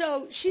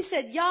 So she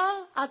said,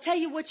 y'all, I'll tell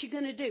you what you're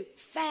going to do.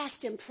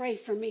 Fast and pray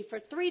for me for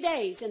 3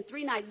 days and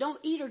 3 nights. Don't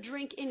eat or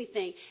drink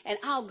anything, and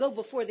I'll go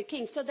before the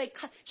king. So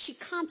she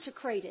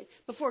consecrated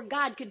before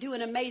God could do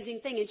an amazing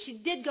thing. And she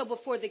did go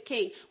before the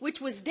king, which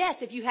was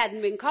death if you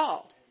hadn't been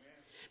called.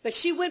 But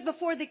she went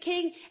before the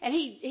king, and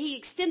he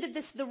extended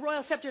the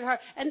royal scepter to her.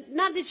 And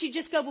not did she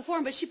just go before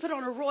him, but she put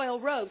on a royal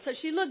robe. So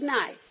she looked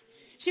nice.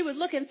 She was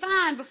looking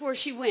fine before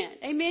she went.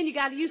 Amen. You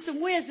got to use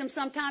some wisdom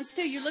sometimes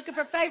too. You're looking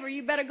for favor.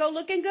 You better go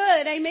looking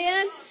good.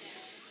 Amen.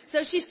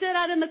 So she stood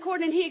out in the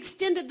court, and he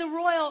extended the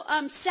royal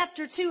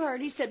scepter to her.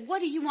 And he said, what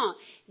do you want?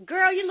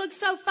 Girl, you look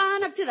so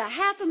fine, up to the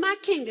half of my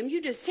kingdom.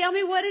 You just tell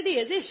me what it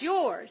is. It's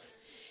yours.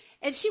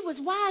 And she was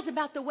wise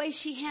about the way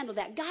she handled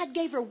that. God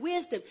gave her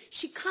wisdom.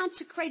 She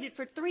consecrated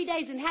for 3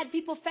 days and had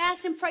people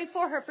fast and pray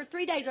for her for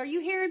 3 days. Are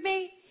you hearing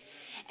me?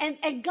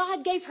 And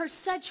God gave her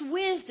such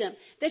wisdom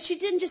that she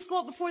didn't just go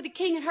up before the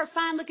king in her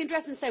fine looking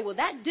dress and say, well,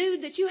 that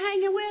dude that you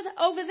hanging with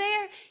over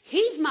there,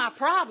 he's my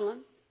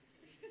problem.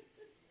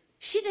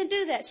 She didn't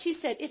do that. She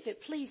said, if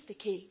it pleased the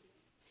king.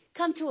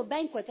 come to a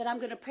banquet that I'm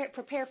going to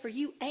prepare for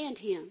you and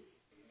him.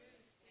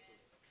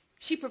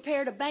 She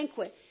prepared a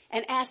banquet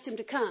and asked him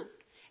to come.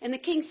 And the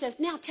king says,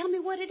 now tell me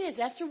what it is,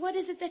 Esther. What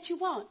is it that you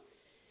want?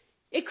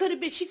 It could have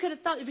been, she could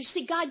have thought, but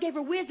see, God gave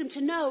her wisdom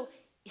to know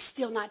it's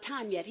still not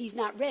time yet. He's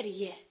not ready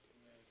yet.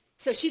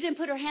 So she didn't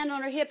put her hand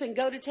on her hip and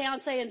go to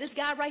town saying, this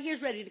guy right here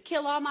is ready to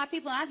kill all my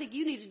people. And I think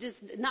you need to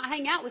just not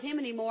hang out with him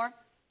anymore.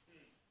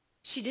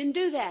 She didn't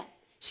do that.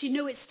 She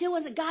knew it still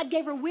wasn't. God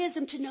gave her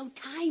wisdom to know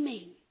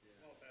timing.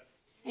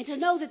 And to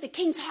know that the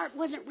king's heart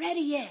wasn't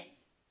ready yet.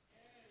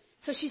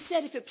 So she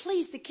said, if it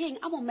pleased the king,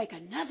 I'm going to make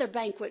another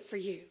banquet for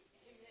you.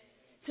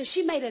 So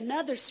she made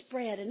another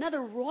spread,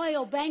 another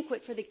royal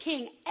banquet for the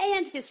king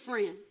and his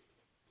friend.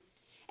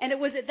 And it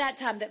was at that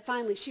time that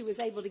finally she was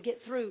able to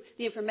get through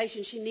the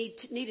information she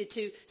needed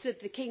to so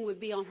that the king would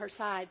be on her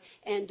side.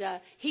 And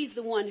he's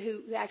the one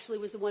who actually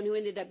was the one who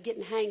ended up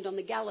getting hanged on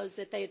the gallows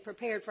that they had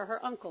prepared for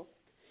her uncle.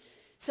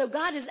 So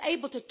God is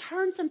able to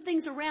turn some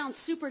things around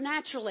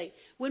supernaturally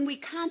when we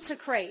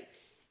consecrate.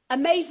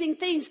 Amazing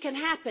things can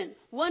happen.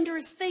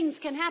 Wondrous things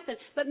can happen.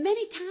 But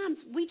many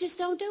times we just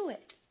don't do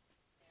it.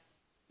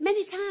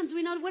 Many times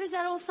we know, what is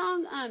that old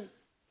song?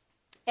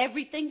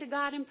 Everything to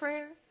God in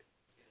prayer.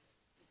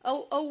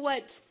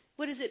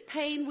 What is it?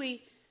 Pain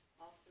we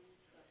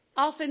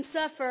often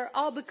suffer,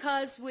 all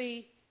because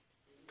we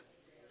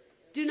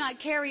do not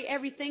carry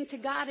everything to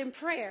God in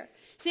prayer.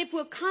 See, if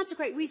we'll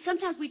consecrate,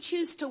 sometimes we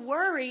choose to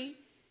worry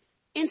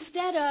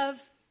instead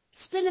of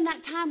spending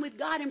that time with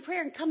God in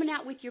prayer and coming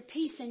out with your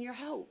peace and your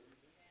hope.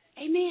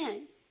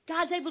 Amen.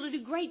 God's able to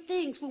do great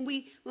things when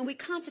we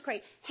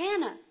consecrate.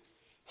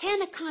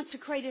 Hannah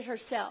consecrated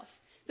herself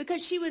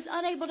because she was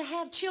unable to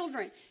have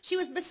children. She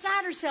was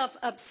beside herself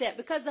upset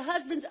because the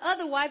husband's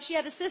other wife, she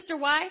had a sister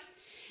wife.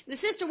 The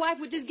sister wife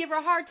would just give her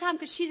a hard time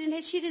because she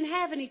didn't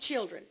have any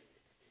children.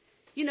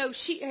 You know,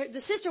 the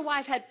sister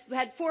wife had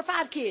 4 or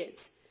 5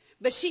 kids,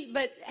 but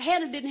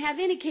Hannah didn't have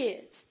any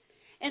kids.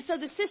 And so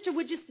the sister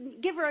would just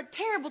give her a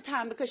terrible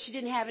time because she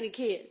didn't have any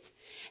kids.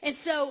 And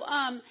so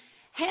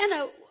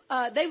Hannah,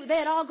 they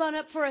had all gone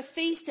up for a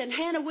feast, and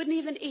Hannah wouldn't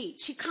even eat.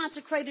 She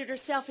consecrated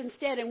herself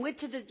instead and went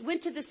to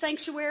the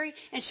sanctuary,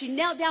 and she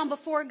knelt down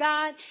before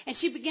God, and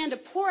she began to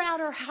pour out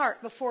her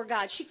heart before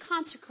God. She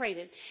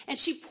consecrated, and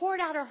she poured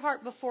out her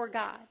heart before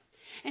God.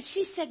 And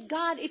she said,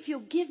 God, if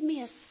you'll give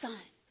me a son,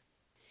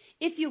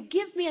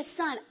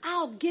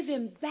 I'll give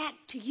him back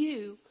to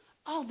you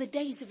all the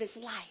days of his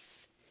life.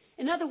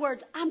 In other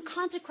words, I'm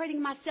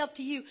consecrating myself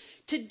to you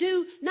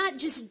to not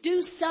just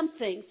do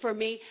something for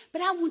me,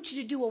 but I want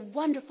you to do a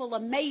wonderful,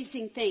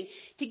 amazing thing.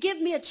 To give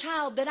me a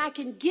child that I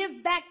can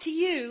give back to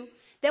you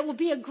that will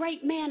be a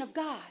great man of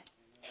God.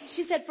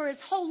 She said for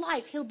his whole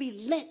life, he'll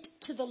be lent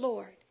to the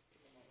Lord.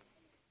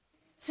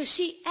 So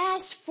she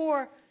asked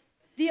for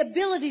the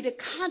ability to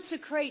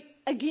consecrate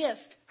a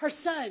gift, her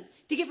son,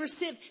 to give her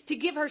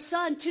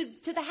son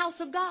to the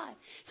house of God.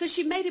 So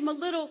she made him a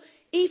little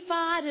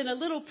ephod and a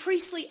little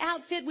priestly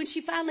outfit. When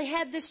she finally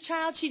had this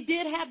child, she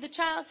did have the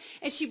child,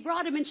 and she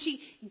brought him and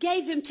she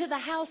gave him to the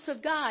house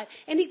of God.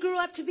 And he grew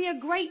up to be a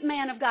great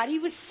man of God. He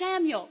was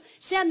Samuel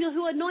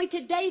who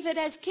anointed David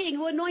as king,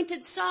 who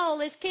anointed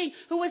Saul as king,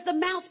 who was the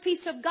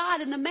mouthpiece of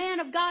God and the man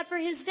of God for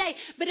his day.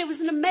 But it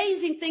was an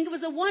amazing thing. It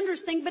was a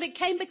wondrous thing, but it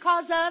came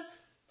because of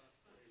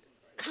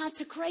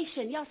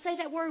consecration. Y'all say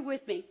that word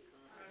with me.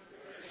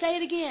 Say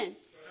it again.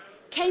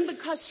 Came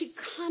because she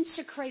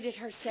consecrated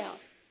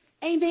herself.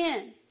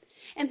 Amen.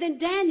 And then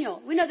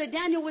Daniel, we know that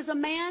Daniel was a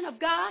man of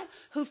God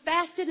who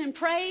fasted and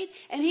prayed,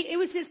 and it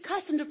was his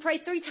custom to pray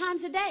 3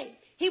 times a day.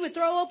 He would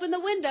throw open the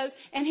windows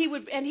and he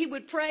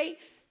would pray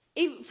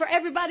for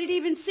everybody to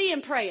even see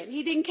him praying.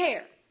 He didn't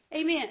care.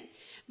 Amen.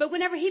 But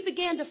whenever he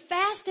began to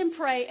fast and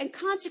pray and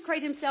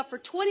consecrate himself for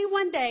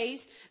 21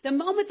 days, the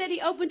moment that he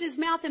opened his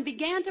mouth and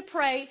began to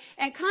pray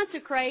and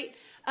consecrate,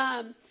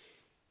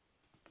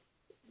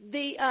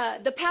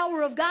 the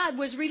power of God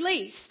was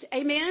released.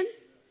 Amen.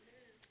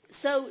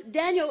 So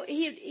Daniel,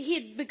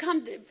 he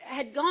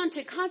had gone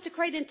to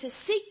consecrate and to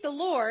seek the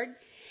Lord.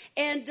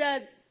 And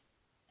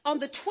on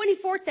the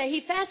 24th day, he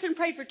fasted and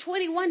prayed for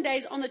 21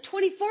 days. On the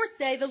 24th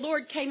day, the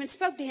Lord came and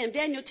spoke to him.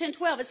 Daniel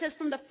 10:12. It says,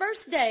 from the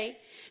first day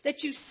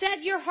that you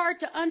set your heart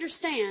to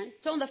understand.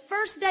 So on the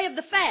first day of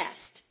the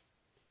fast.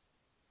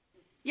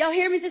 Y'all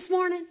hear me this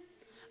morning?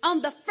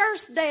 On the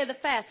first day of the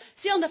fast.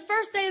 See, on the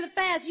first day of the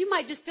fast, you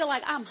might just feel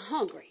like, I'm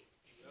hungry.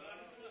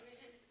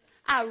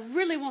 I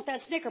really want that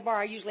Snicker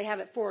bar I usually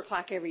have at 4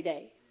 o'clock every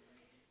day.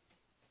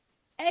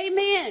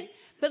 Amen.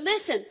 But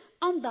listen,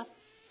 on the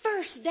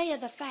first day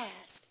of the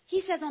fast, he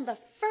says on the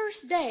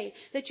first day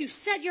that you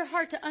set your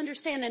heart to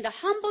understand and to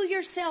humble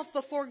yourself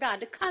before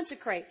God, to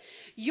consecrate,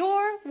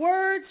 your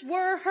words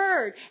were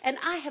heard, and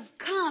I have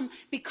come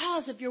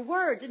because of your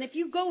words. And if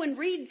you go and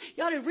read,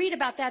 you ought to read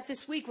about that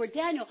this week, where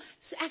Daniel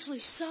actually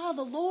saw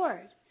the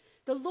Lord.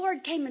 The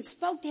Lord came and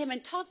spoke to him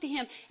and talked to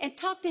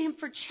him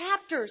for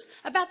chapters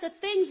about the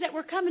things that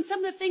were coming,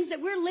 some of the things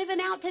that we're living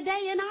out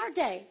today in our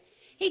day.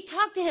 He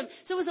talked to him.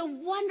 So it was a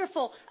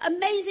wonderful,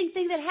 amazing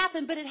thing that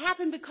happened, but it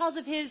happened because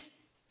of his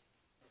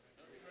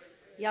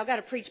Y'all got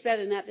to preach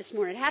better than that this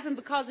morning. It happened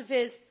because of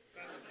his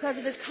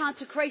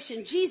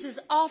consecration. Jesus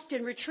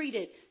often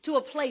retreated to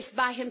a place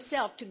by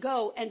himself to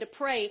go and to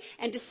pray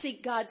and to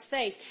seek God's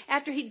face.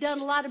 After he'd done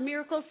a lot of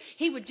miracles,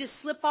 he would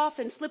just slip off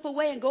and slip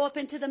away and go up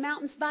into the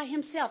mountains by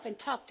himself and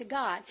talk to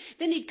God.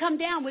 Then he'd come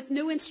down with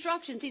new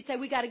instructions. He'd say,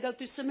 we got to go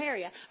through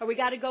Samaria, or we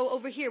got to go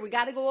over here. We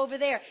got to go over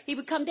there. He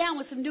would come down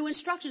with some new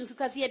instructions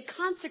because he had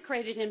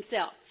consecrated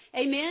himself.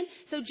 Amen.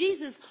 So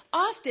Jesus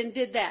often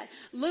did that.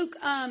 Luke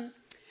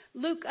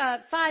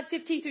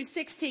 5:15 through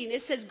 16,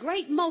 it says,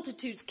 great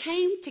multitudes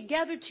came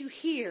together to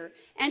hear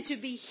and to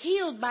be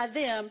healed by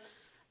him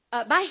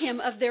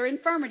of their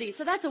infirmities.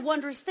 So that's a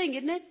wondrous thing,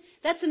 isn't it?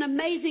 That's an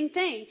amazing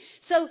thing.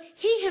 So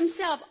he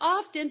himself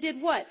often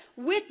did what?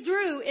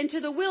 Withdrew into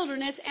the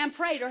wilderness and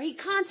prayed, or he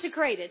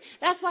consecrated.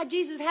 That's why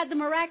Jesus had the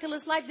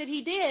miraculous life that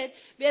he did,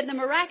 and the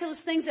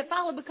miraculous things that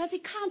followed, because he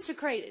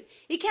consecrated.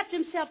 He kept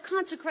himself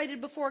consecrated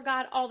before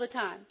God all the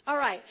time. All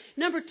right.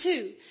 Number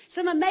 2,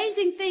 some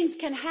amazing things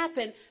can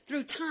happen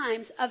through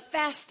times of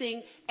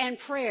fasting and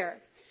prayer.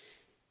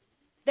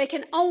 They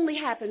can only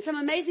happen. Some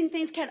amazing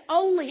things can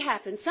only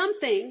happen. Some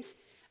things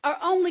are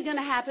only going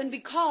to happen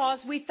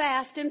because we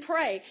fast and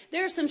pray.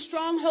 There are some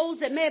strongholds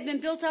that may have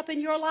been built up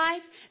in your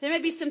life. There may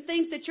be some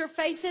things that you're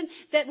facing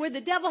that where the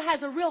devil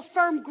has a real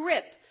firm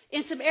grip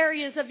in some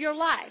areas of your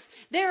life.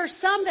 There are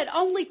some that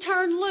only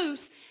turn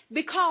loose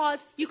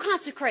because you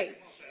consecrate,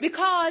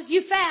 because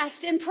you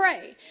fast and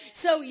pray.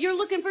 So you're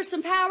looking for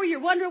some power. You're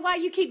wondering why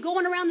you keep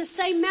going around the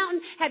same mountain.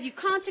 Have you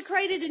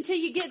consecrated until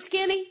you get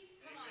skinny?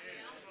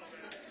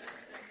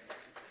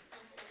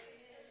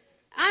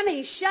 I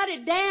mean, shut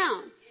it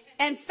down.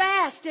 And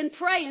fast and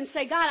pray and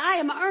say, God, I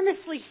am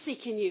earnestly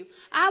seeking you.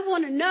 I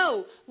want to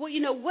know,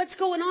 what's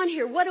going on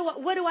here.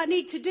 What do I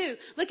need to do?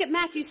 Look at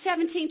Matthew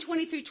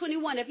 17:20 through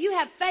 21. If you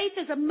have faith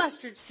as a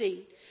mustard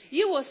seed,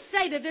 you will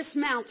say to this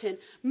mountain,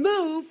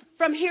 move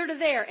from here to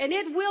there, and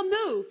it will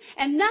move,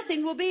 and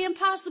nothing will be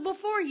impossible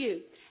for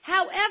you.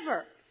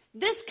 However,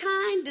 this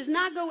kind does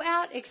not go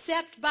out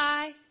except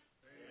by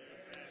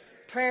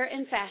prayer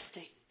and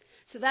fasting.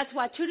 So that's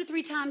why 2 to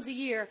 3 times a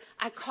year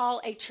I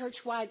call a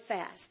church-wide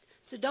fast.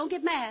 So don't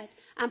get mad.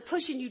 I'm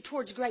pushing you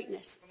towards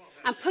greatness.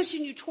 I'm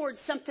pushing you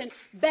towards something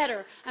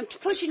better. I'm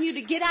pushing you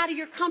to get out of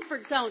your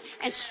comfort zone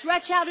and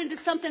stretch out into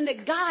something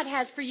that God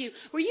has for you,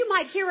 where you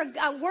might hear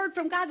a word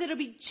from God that'll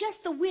be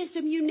just the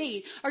wisdom you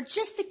need, or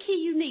just the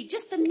key you need,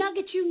 just the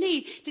nugget you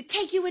need to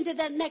take you into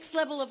that next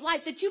level of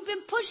life that you've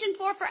been pushing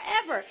for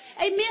forever.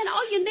 Amen.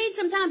 All you need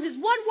sometimes is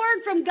one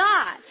word from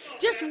God.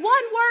 Just one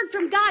word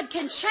from God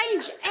can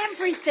change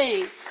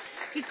everything.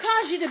 He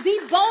calls you to be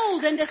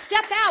bold and to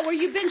step out where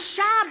you've been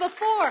shy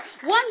before.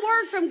 One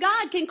word from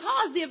God can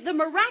cause the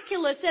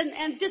miraculous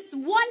and just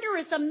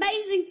wondrous,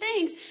 amazing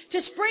things to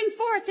spring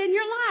forth in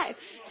your life.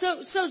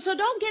 So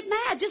don't get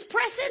mad. Just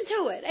press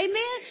into it.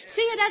 Amen.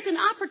 See it as an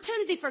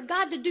opportunity for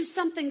God to do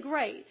something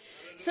great.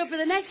 So for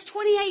the next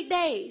 28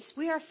 days,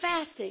 we are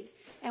fasting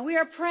and we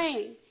are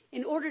praying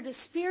in order to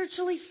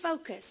spiritually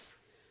focus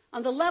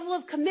on the level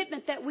of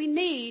commitment that we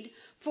need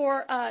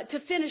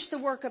to finish the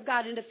work of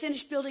God and to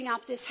finish building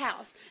out this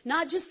house.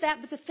 Not just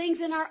that, but the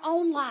things in our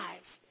own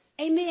lives.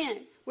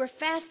 Amen. We're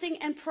fasting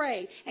and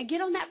praying. And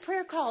get on that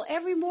prayer call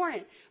every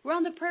morning. We're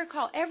on the prayer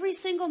call every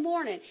single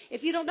morning.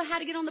 If you don't know how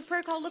to get on the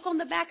prayer call, look on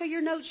the back of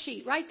your note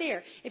sheet right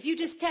there. If you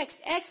just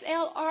text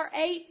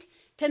XLR8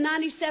 to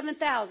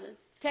 97,000.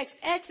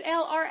 Text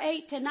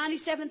XLR8 to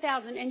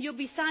 97,000 and you'll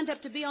be signed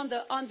up to be on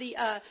the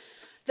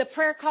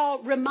prayer call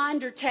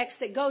reminder text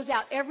that goes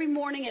out every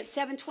morning at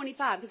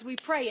 7:25, because we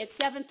pray at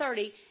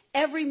 7:30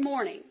 every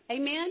morning.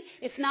 Amen.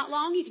 It's not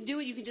long. You can do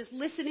it. You can just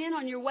listen in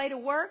on your way to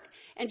work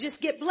and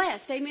just get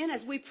blessed. Amen.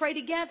 As we pray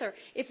together.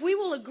 If we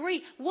will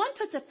agree, 1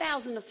 puts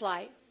 1,000 to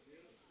flight.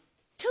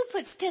 2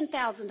 puts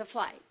 10,000 to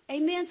flight.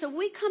 Amen. So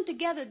we come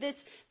together.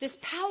 This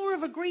power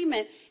of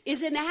agreement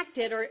is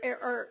enacted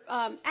or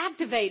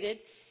activated,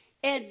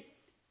 and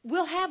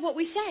we'll have what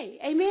we say.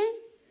 Amen.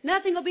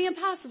 Nothing will be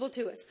impossible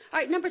to us. All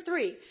right, number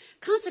 3.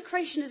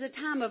 Consecration is a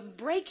time of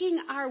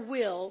breaking our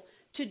will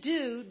to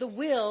do the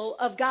will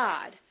of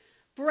God.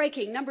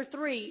 Breaking. Number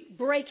 3,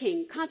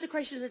 breaking.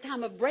 Consecration is a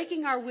time of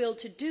breaking our will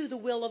to do the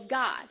will of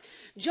God.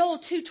 Joel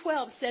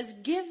 2:12 says,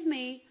 give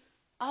me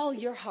all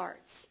your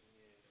hearts.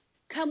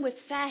 Come with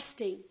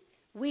fasting,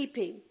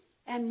 weeping,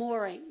 and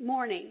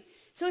mourning.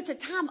 So it's a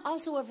time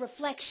also of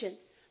reflection.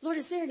 Lord,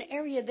 is there an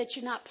area that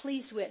you're not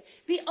pleased with?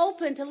 Be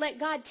open to let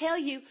God tell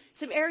you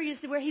some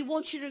areas where he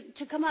wants you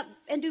to come up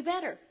and do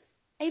better.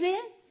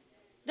 Amen?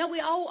 Don't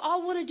we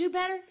all want to do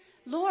better?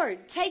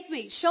 Lord, take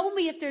me. Show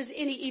me if there's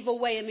any evil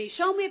way in me.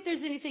 Show me if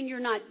there's anything you're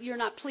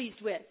not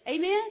pleased with.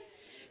 Amen?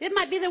 It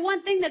might be the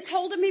one thing that's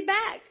holding me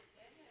back.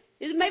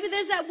 Maybe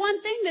there's that one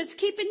thing that's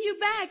keeping you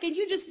back, and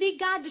you just need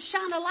God to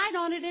shine a light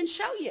on it and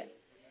show you.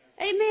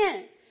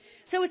 Amen.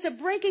 So it's a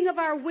breaking of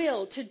our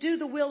will to do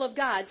the will of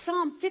God.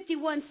 Psalm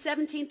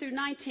 51:17 through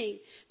 19.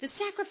 The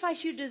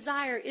sacrifice you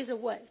desire is a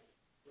what?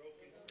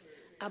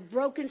 A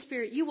broken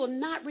spirit. You will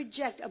not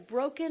reject a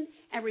broken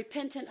and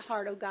repentant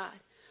heart, O God.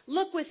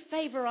 Look with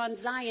favor on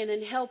Zion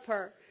and help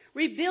her.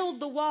 Rebuild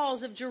the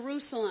walls of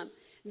Jerusalem.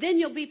 Then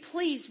you'll be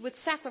pleased with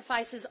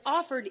sacrifices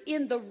offered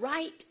in the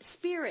right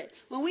spirit.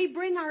 When we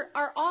bring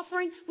our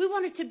offering, we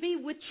want it to be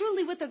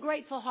truly with a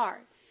grateful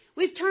heart.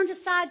 We've turned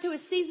aside to a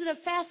season of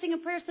fasting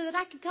and prayer so that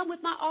I can come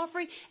with my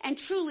offering and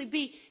truly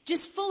be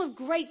just full of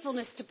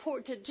gratefulness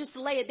to just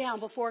lay it down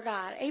before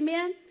God.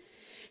 Amen?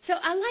 So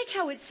I like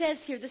how it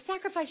says here, the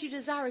sacrifice you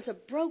desire is a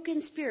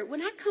broken spirit.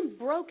 When I come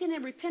broken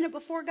and repentant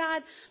before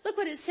God, look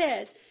what it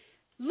says.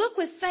 Look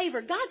with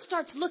favor. God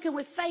starts looking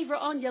with favor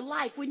on your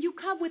life. When you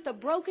come with a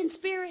broken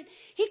spirit,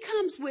 he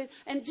comes with,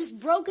 and just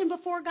broken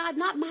before God,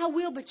 not my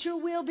will, but your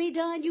will be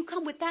done. You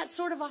come with that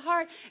sort of a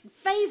heart.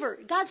 Favor.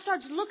 God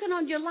starts looking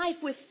on your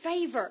life with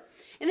favor.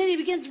 And then he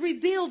begins to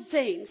rebuild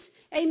things.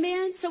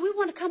 Amen. So we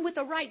want to come with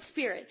the right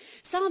spirit.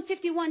 Psalm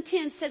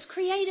 51:10 says,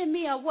 create in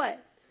me a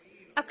what?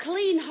 A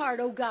clean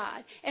heart, O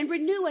God, and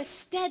renew a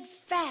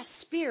steadfast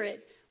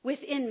spirit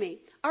within me.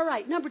 All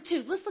right. Number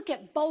 2, let's look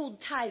at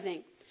bold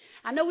tithing.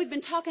 I know we've been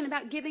talking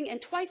about giving,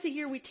 and twice a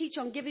year we teach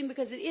on giving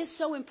because it is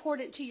so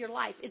important to your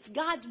life. It's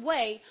God's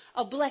way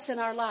of blessing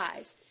our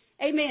lives.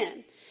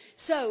 Amen.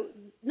 So,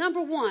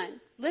 number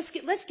 1, let's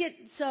get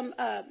some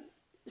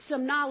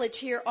knowledge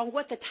here on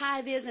what the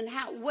tithe is and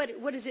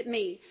what does it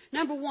mean.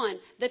 Number 1,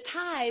 the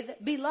tithe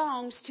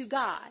belongs to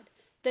God.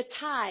 The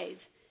tithe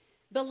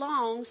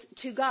belongs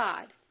to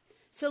God.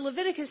 So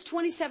Leviticus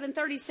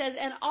 27:30 says,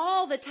 and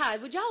all the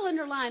tithe, would y'all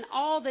underline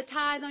all the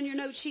tithe on your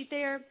note sheet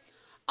there?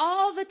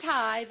 All the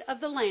tithe of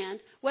the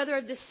land, whether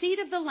of the seed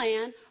of the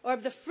land or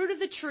of the fruit of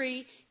the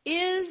tree,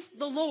 is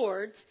the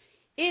Lord's.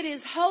 It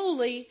is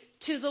holy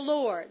to the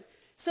Lord.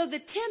 So the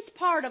 10th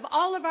part of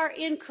all of our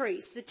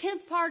increase, the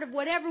 10th part of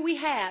whatever we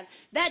have,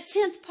 that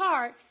 10th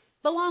part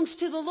belongs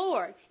to the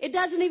Lord. It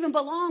doesn't even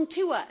belong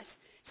to us.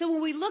 So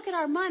when we look at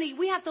our money,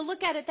 we have to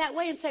look at it that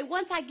way and say,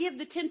 once I give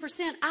the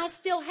 10%, I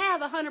still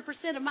have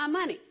 100% of my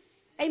money.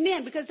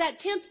 Amen. Because that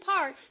 10th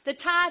part, the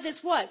tithe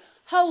is what?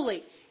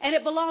 Holy. And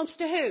it belongs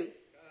to who?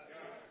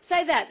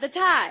 Say that. The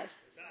tithe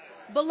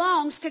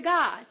belongs to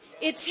God.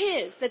 It's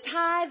his. The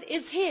tithe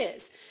is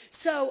his.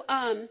 So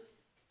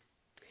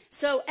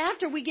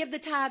after we give the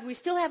tithe, we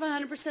still have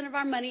 100% of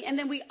our money, and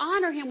then we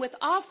honor him with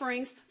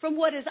offerings from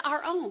what is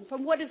our own.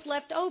 From what is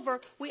left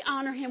over, we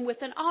honor him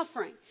with an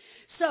offering.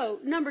 So,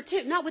 number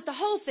 2, not with the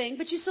whole thing,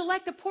 but you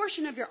select a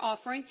portion of your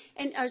offering,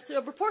 and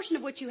a portion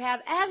of what you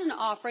have as an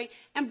offering,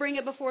 and bring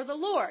it before the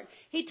Lord.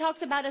 He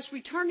talks about us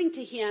returning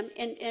to him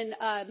in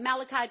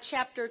Malachi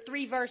chapter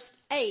 3, verse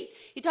 8.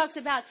 He talks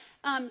about,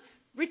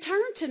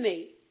 return to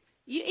me.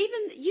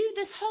 You,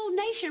 this whole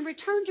nation,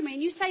 return to me.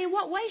 And you say, in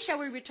what way shall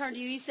we return to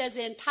you? He says,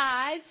 in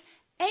tithes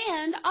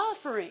and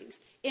offerings.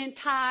 In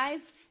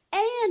tithes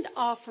and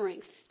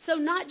offerings. So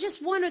not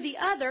just one or the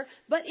other,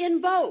 but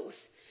in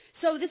both.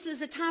 So this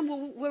is a time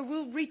where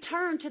we'll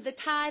return to the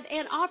tithe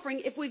and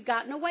offering if we've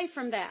gotten away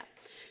from that.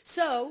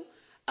 So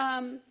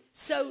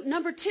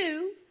number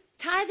 2,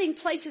 tithing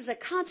places a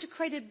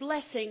consecrated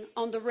blessing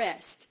on the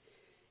rest.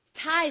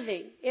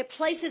 Tithing, it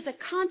places a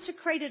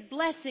consecrated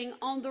blessing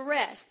on the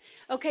rest.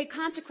 Okay,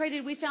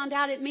 consecrated, we found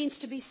out it means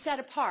to be set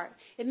apart.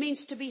 It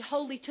means to be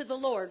holy to the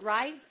Lord,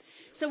 right?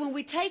 So when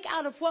we take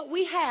out of what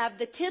we have,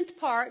 the 10th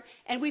part,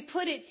 and we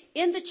put it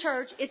in the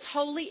church, it's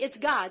holy, it's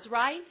God's,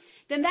 right?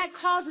 Then that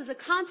causes a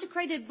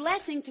consecrated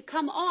blessing to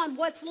come on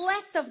what's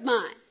left of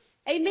mine.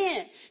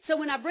 Amen. So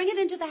when I bring it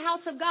into the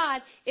house of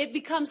God, it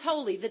becomes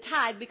holy. The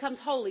tithe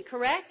becomes holy,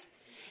 correct?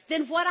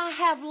 Then what I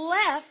have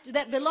left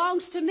that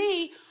belongs to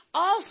me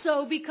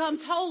also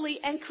becomes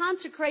holy and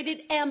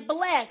consecrated and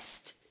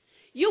blessed.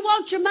 You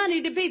want your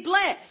money to be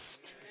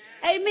blessed.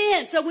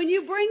 Amen. So when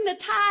you bring the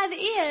tithe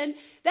in,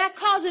 that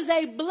causes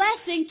a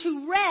blessing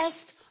to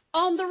rest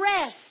on the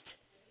rest.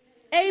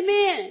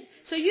 Amen.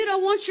 So you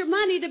don't want your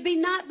money to be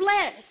not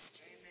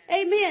blessed.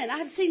 Amen. I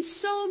have seen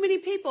so many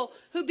people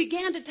who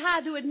began to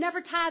tithe who had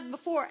never tithed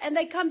before, and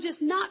they come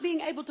just not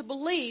being able to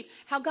believe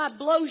how God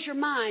blows your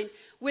mind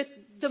with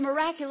the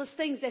miraculous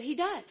things that he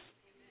does.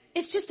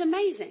 It's just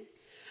amazing.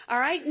 All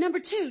right. Number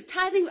 2,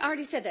 tithing. I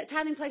already said that.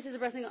 Tithing places a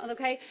blessing.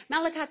 Okay.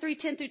 Malachi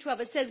 3:10 through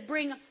 12. It says,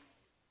 bring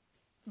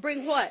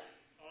what?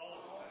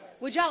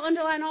 Would y'all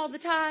underline all the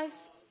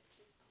tithes?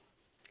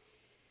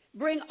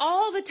 Bring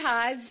all the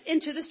tithes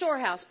into the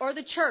storehouse or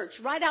the church.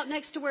 Right out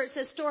next to where it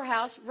says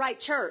storehouse, write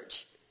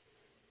church.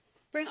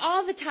 Bring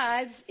all the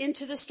tithes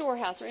into the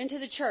storehouse or into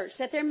the church,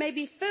 that there may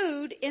be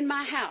food in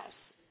my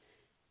house.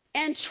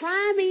 And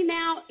try me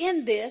now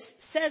in this,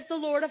 says the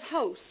Lord of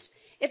hosts,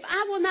 if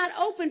I will not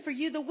open for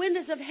you the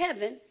windows of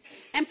heaven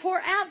and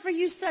pour out for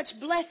you such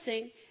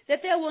blessing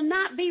that there will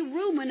not be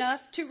room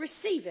enough to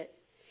receive it.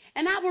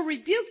 And I will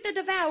rebuke the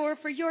devourer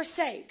for your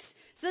sakes,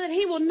 so that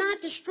he will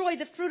not destroy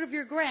the fruit of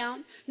your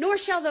ground, nor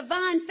shall the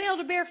vine fail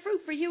to bear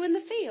fruit for you in the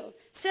field,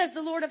 says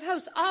the Lord of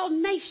hosts. All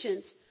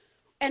nations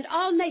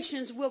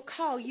will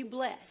call you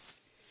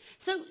blessed.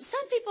 So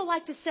some people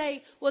like to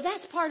say, well,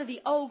 that's part of the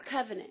old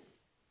covenant.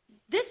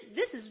 This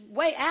is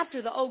way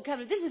after the old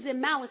covenant. This is in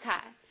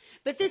Malachi.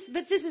 But this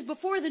is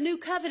before the new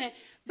covenant.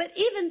 But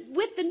even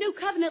with the new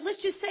covenant, let's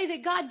just say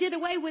that God did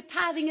away with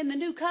tithing in the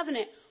new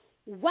covenant.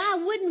 Why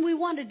wouldn't we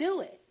want to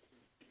do it?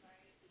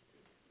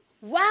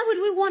 Why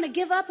would we want to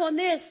give up on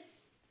this?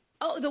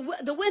 Oh,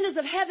 the windows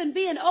of heaven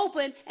being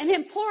open and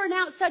him pouring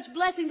out such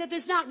blessing that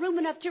there's not room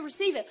enough to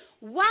receive it.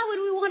 Why would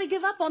we want to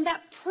give up on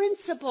that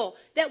principle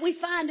that we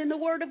find in the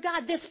Word of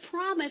God, this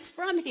promise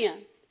from him?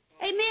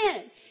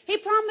 Amen. He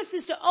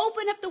promises to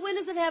open up the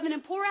windows of heaven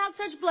and pour out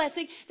such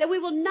blessing that we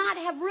will not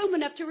have room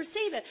enough to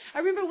receive it. I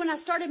remember when I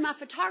started my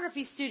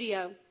photography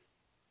studio,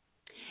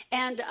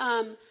 and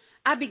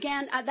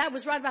that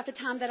was right about the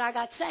time that I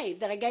got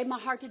saved, that I gave my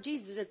heart to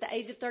Jesus at the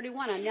age of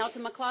 31. I knelt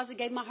in my closet,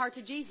 gave my heart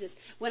to Jesus.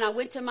 When I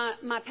went to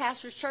my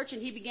pastor's church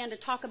and he began to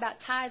talk about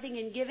tithing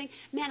and giving,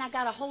 man, I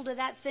got a hold of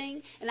that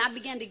thing and I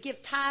began to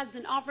give tithes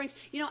and offerings.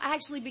 You know, I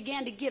actually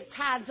began to give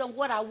tithes on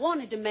what I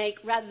wanted to make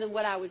rather than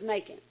what I was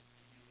making.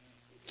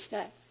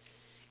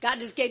 God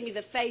just gave me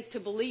the faith to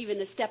believe and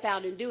to step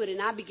out and do it,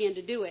 and I began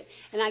to do it.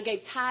 And I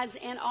gave tithes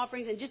and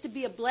offerings, and just to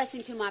be a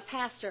blessing to my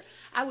pastor,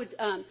 I would,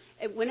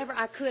 whenever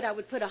I could, I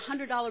would put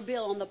 $100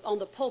 bill on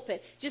the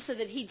pulpit just so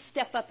that he'd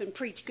step up and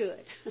preach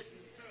good.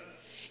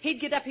 He'd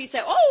get up, he'd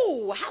say,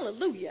 "Oh,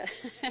 hallelujah,"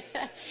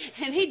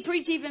 and he'd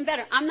preach even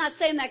better. I'm not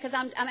saying that because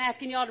I'm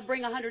asking y'all to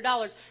bring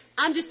 $100.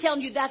 I'm just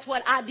telling you that's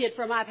what I did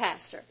for my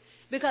pastor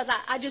because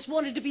I just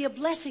wanted to be a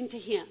blessing to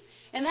him.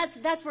 And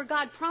that's where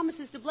God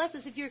promises to bless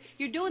us. If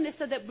you're doing this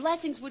so that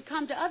blessings would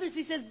come to others,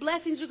 he says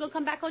blessings are going to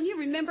come back on you.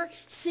 Remember,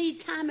 seed,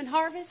 time, and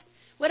harvest?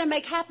 What I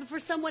make happen for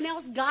someone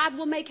else, God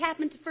will make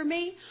happen for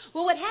me.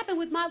 Well, what happened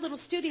with my little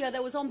studio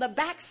that was on the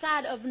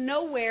backside of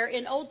nowhere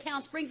in Old Town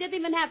Spring, didn't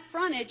even have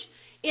frontage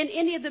in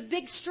any of the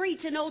big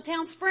streets in Old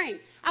Town Spring.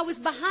 I was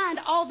behind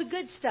all the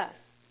good stuff.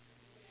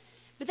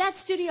 But that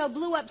studio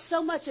blew up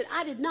so much that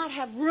I did not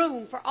have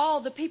room for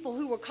all the people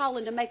who were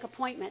calling to make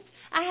appointments.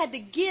 I had to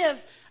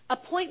give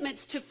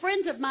appointments to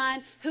friends of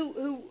mine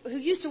who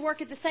used to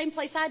work at the same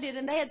place I did,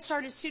 and they had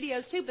started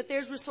studios too, but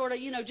theirs was sort of,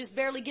 just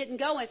barely getting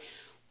going.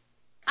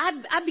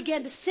 I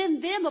began to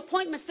send them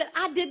appointments that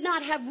I did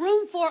not have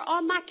room for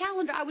on my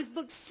calendar. I was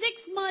booked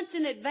 6 months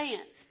in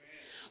advance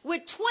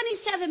with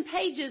 27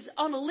 pages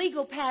on a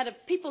legal pad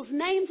of people's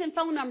names and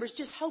phone numbers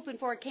just hoping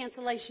for a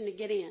cancellation to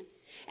get in.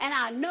 And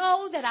I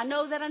know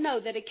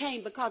that it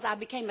came because I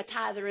became a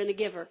tither and a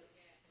giver.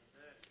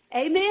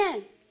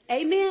 Amen.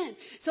 Amen.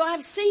 So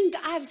I've seen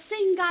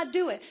God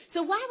do it.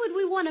 So why would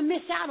we want to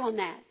miss out on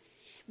that?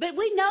 But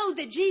we know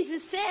that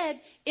Jesus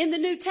said in the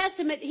New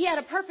Testament, he had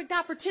a perfect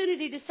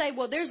opportunity to say,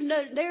 well, there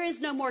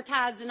is no more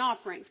tithes and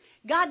offerings.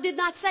 God did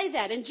not say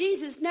that. And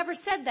Jesus never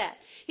said that.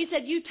 He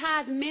said, you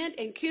tithe mint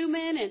and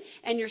cumin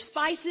and your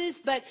spices,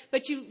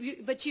 but you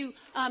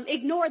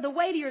ignore the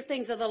weightier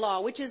things of the law,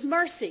 which is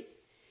mercy.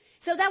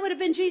 So that would have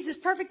been Jesus'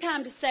 perfect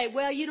time to say,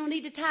 well, you don't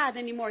need to tithe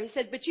anymore. He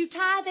said, but you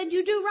tithe and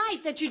you do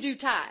right that you do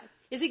tithe.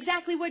 Is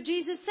exactly what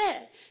Jesus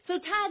said. So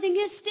tithing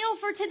is still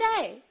for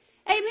today.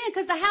 Amen.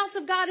 Because the house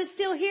of God is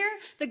still here.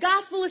 The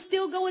gospel is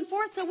still going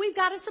forth. So we've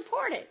got to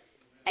support it.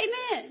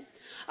 Amen.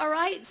 All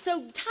right.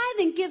 So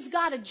tithing gives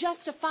God a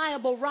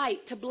justifiable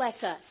right to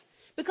bless us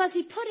because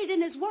he put it in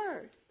his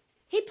word.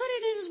 He put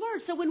it in his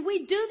word. So when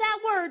we do that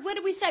word, what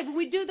do we say? When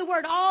we do the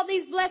word, all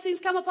these blessings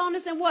come upon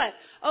us and what?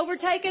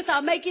 Overtake us.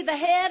 I'll make you the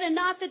head and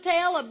not the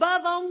tail,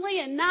 above only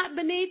and not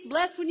beneath.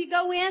 Blessed when you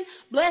go in,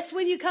 blessed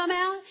when you come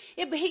out.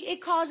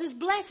 It causes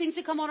blessings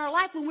to come on our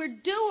life when we're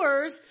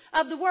doers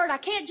of the word. I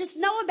can't just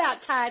know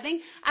about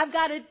tithing. I've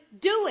got to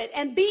do it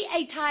and be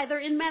a tither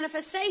in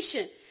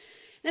manifestation.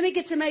 Let me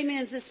get some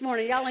amens this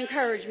morning. Y'all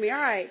encourage me.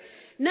 All right.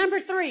 Number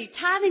 3,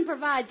 tithing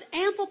provides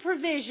ample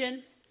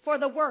provision for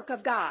the work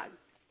of God.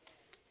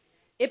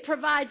 It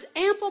provides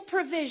ample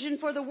provision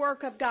for the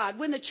work of God.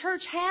 When the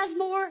church has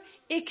more,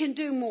 it can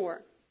do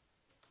more.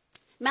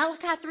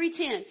 Malachi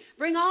 3:10,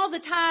 bring all the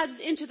tithes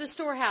into the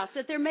storehouse,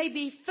 that there may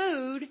be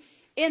food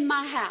in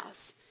my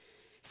house.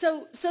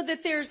 So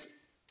that there's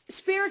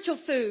spiritual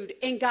food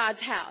in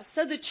God's house.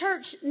 So the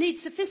church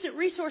needs sufficient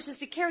resources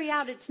to carry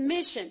out its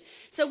mission.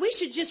 So we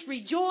should just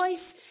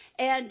rejoice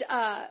and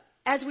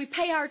as we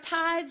pay our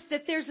tithes,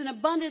 that there's an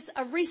abundance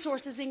of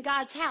resources in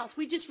God's house.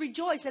 We just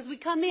rejoice as we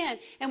come in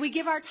and we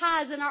give our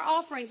tithes and our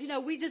offerings.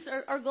 We just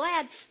are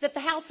glad that the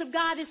house of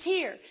God is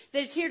here,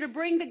 that it's here to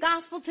bring the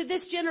gospel to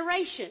this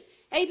generation.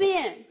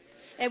 Amen.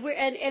 And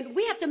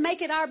we have to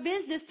make it our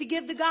business to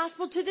give the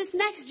gospel to this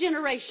next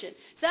generation.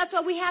 So that's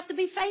why we have to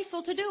be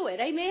faithful to do it.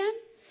 Amen.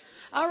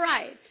 All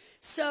right.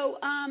 So,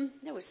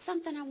 there was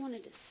something I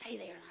wanted to say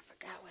there and I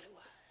forgot what it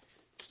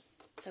was.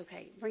 It's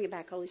okay. Bring it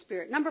back, Holy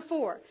Spirit. Number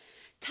 4.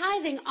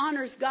 Tithing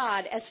honors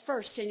God as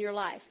first in your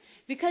life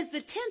because the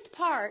 10th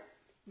part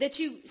that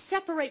you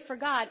separate for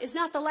God is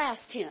not the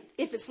last 10th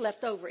if it's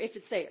left over, if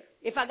it's there.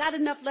 If I got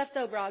enough left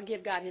over, I'll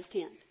give God his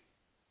 10th.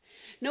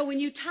 No,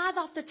 when you tithe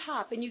off the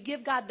top and you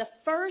give God the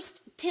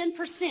first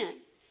 10%,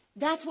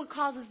 that's what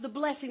causes the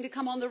blessing to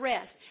come on the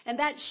rest. And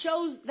that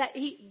shows that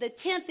the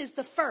 10th is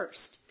the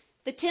first.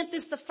 The 10th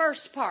is the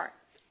first part.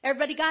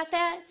 Everybody got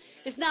that?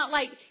 It's not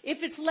like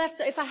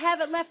if I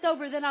have it left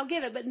over, then I'll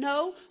give it. But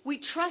no, we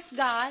trust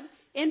God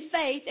in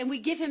faith, and we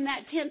give him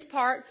that 10th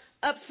part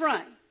up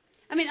front.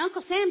 I mean,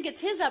 Uncle Sam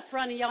gets his up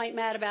front, and y'all ain't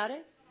mad about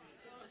it.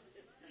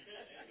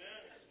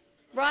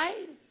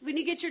 Right? When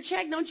you get your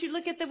check, don't you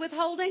look at the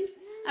withholdings?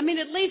 I mean,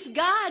 at least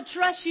God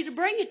trusts you to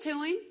bring it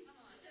to him.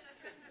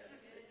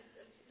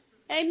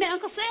 Amen.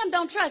 Uncle Sam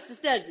don't trust us,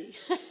 does he?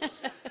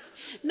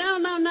 No.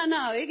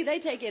 They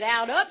take it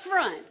out up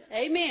front.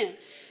 Amen.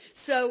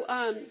 So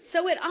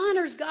it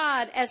honors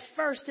God as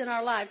first in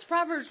our lives.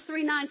 Proverbs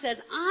 3:9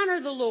 says,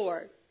 honor the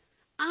Lord.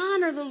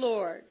 Honor the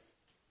Lord.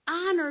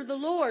 Honor the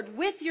Lord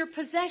with your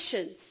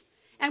possessions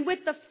and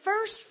with the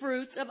first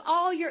fruits of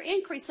all your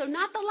increase. So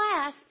not the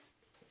last,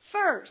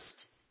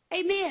 first.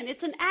 Amen.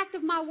 It's an act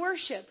of my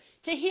worship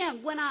to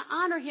him when I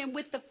honor him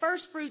with the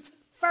first fruits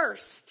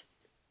first.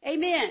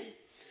 Amen.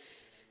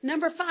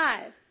 Number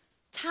 5,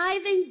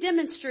 tithing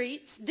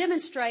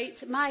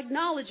demonstrates my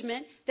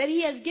acknowledgement that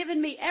he has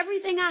given me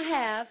everything I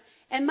have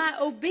and my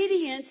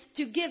obedience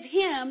to give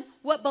him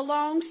what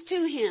belongs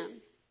to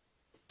him.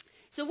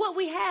 So what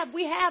we have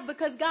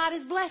because God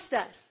has blessed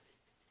us.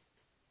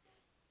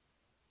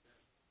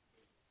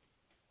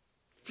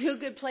 Real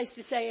good place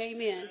to say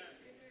amen.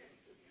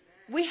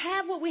 We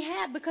have what we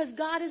have because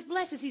God has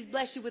blessed us. He's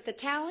blessed you with a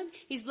talent.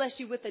 He's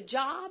blessed you with a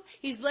job.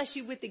 He's blessed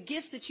you with the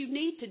gifts that you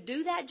need to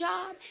do that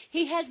job.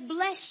 He has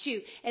blessed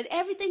you. And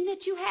everything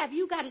that you have,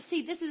 you got to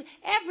see, this is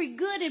every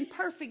good and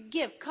perfect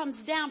gift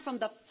comes down from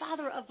the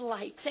Father of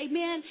lights.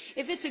 Amen.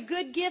 If it's a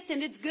good gift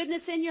and it's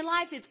goodness in your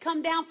life, it's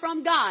come down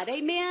from God.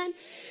 Amen.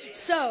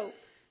 So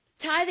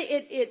tithing,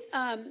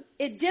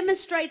 it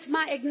demonstrates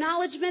my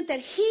acknowledgement that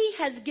he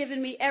has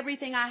given me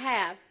everything I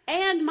have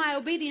and my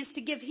obedience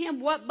to give him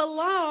what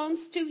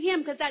belongs to him,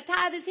 because that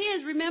tithe is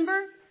his,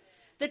 remember?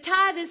 The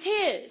tithe is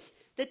his.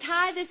 The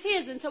tithe is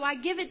his, and so I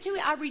give it to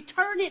him. I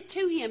return it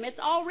to him. It's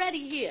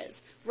already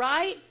his,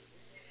 right?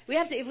 We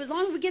have to, as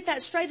long as we get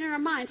that straight in our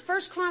minds.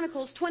 1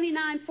 Chronicles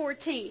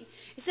 29:14.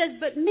 It says,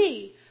 but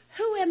me,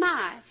 who am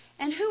I?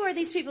 And who are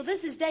these people?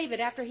 This is David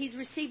after he's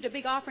received a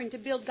big offering to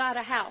build God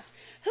a house.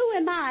 Who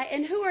am I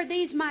and who are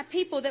these my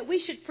people that we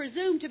should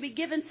presume to be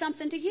given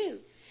something to you?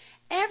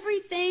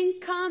 Everything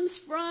comes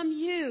from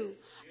you.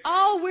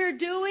 All we're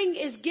doing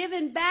is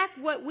giving back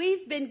what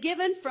we've been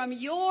given from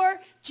your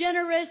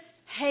generous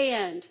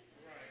hand.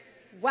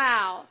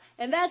 Wow.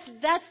 And that's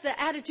the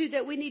attitude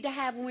that we need to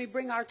have when we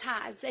bring our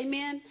tithes.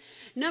 Amen.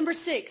 Number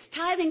 6,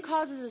 tithing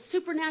causes a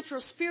supernatural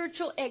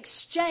spiritual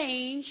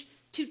exchange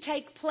to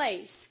take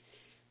place.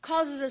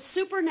 Causes a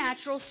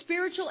supernatural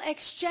spiritual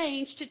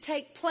exchange to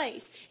take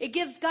place. It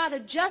gives God a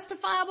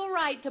justifiable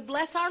right to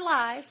bless our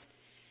lives.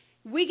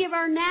 We give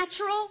our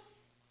natural,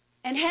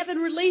 and heaven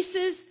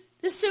releases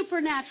the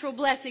supernatural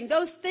blessing.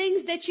 Those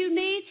things that you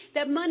need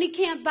that money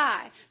can't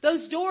buy.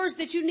 Those doors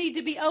that you need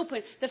to be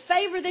open. The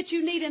favor that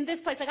you need in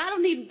this place. Like I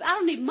don't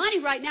need money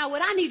right now.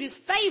 What I need is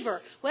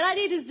favor. What I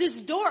need is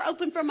this door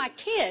open for my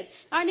kid.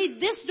 I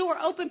need this door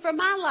open for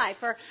my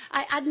life. Or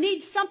I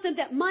need something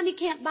that money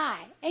can't buy.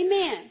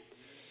 Amen.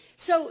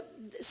 So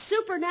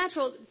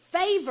supernatural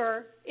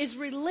favor is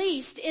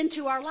released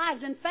into our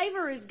lives. And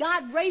favor is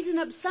God raising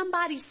up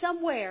somebody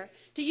somewhere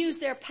to use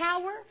their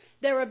power,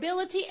 their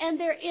ability, and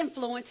their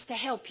influence to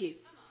help you.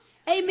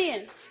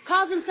 Amen.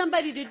 Causing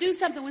somebody to do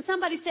something. When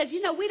somebody says,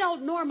 we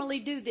don't normally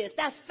do this.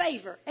 That's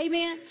favor.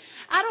 Amen.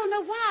 I don't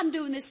know why I'm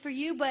doing this for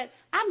you, but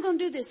I'm going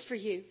to do this for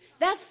you.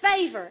 That's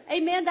favor.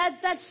 Amen.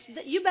 That's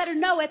you better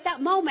know at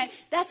that moment,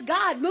 that's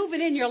God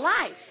moving in your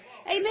life.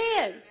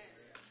 Amen.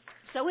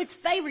 So it's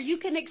favor. You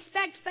can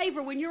expect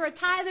favor when you're a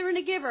tither and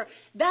a giver.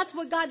 That's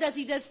what God does.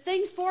 He does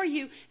things for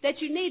you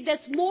that you need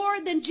that's more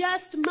than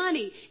just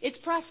money. It's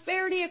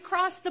prosperity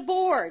across the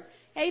board.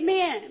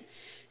 Amen.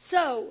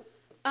 So,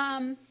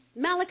 Malachi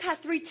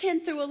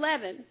 3:10 through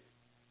 11.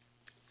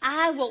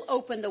 I will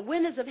open the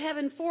windows of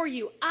heaven for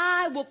you.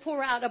 I will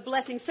pour out a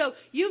blessing. So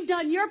you've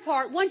done your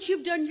part. Once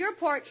you've done your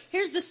part,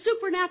 here's the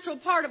supernatural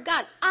part of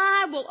God.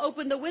 I will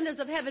open the windows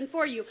of heaven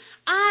for you.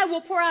 I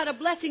will pour out a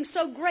blessing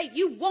so great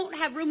you won't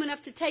have room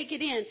enough to take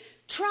it in.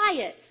 Try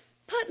it.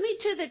 Put me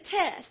to the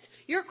test.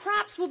 Your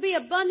crops will be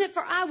abundant,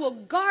 for I will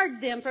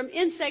guard them from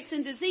insects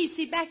and disease.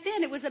 See, back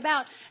then it was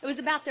about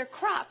their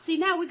crops. See,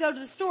 now we go to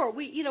the store.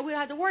 We don't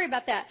have to worry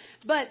about that.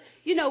 But,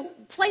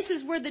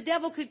 places where the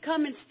devil could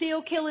come and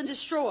steal, kill, and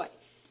destroy.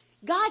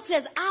 God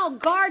says, I'll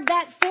guard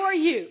that for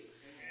you.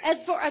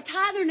 As for a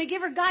tither and a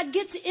giver, God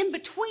gets in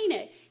between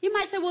it. You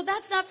might say, well,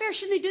 that's not fair.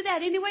 Shouldn't he do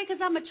that anyway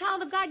because I'm a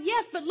child of God?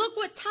 Yes, but look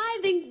what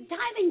tithing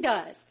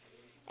does.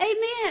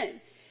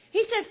 Amen.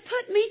 He says,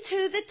 put me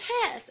to the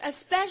test. A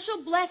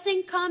special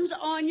blessing comes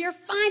on your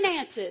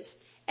finances.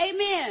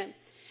 Amen.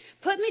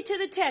 Put me to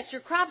the test.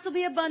 Your crops will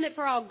be abundant,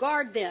 for I'll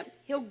guard them.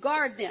 He'll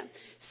guard them.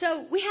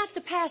 So we have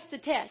to pass the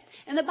test.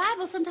 And the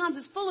Bible sometimes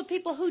is full of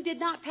people who did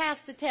not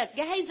pass the test.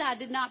 Gehazi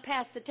did not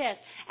pass the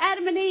test.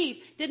 Adam and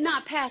Eve did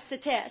not pass the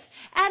test.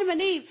 Adam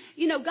and Eve,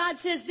 God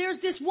says, there's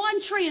this one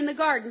tree in the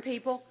garden,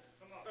 people.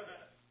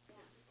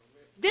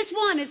 This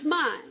one is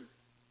mine.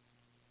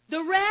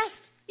 The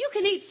rest, you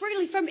can eat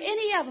freely from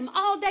any of them.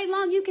 All day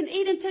long, you can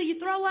eat until you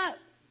throw up.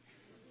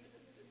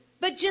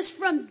 But just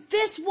from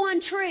this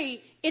one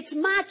tree, it's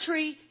my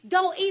tree.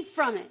 Don't eat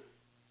from it.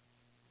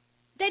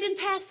 They didn't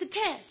pass the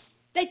test.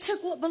 They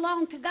took what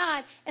belonged to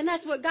God, and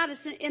that's what got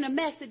us in a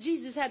mess that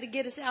Jesus had to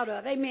get us out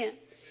of. Amen.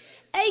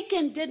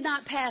 Achan did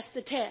not pass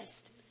the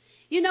test.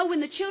 You know, when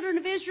the children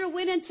of Israel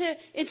went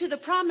into the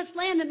promised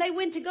land and they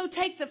went to go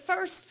take the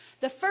first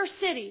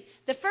city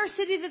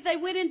that they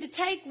went in to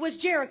take was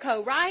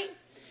Jericho, right?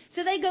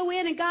 So they go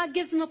in and God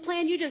gives them a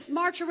plan. You just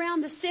march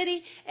around the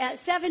city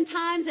 7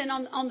 times, and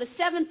on the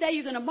 7th day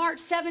you're going to march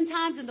 7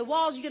 times, and the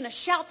walls, you're going to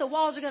shout, the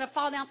walls are going to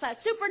fall down flat.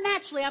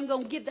 Supernaturally,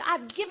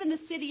 I've given the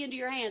city into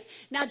your hands.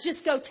 Now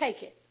just go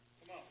take it.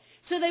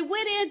 So they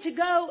went in to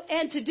go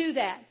and to do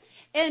that.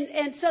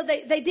 And so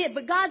they did.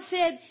 But God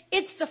said,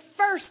 it's the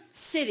first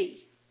city.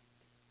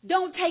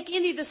 Don't take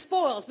any of the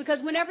spoils,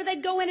 because whenever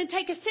they'd go in and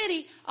take a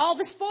city, all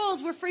the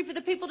spoils were free for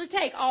the people to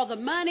take. All the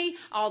money,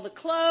 all the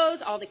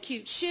clothes, all the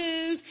cute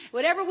shoes,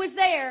 whatever was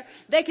there,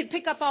 they could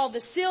pick up all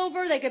the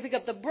silver, they could pick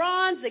up the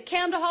bronze, the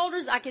candle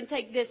holders. I can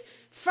take this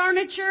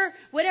furniture,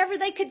 whatever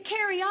they could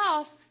carry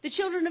off, the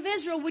children of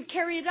Israel would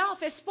carry it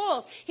off as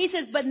spoils. He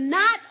says, but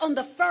not on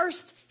the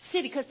first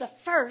city, because the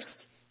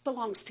first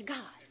belongs to God.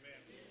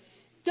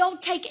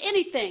 Don't take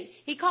anything.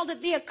 He called it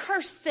the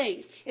accursed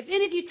things. If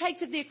any of you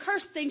takes of the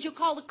accursed things, you'll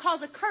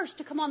cause a curse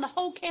to come on the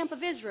whole camp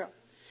of Israel.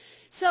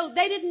 So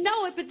they didn't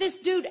know it, but this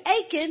dude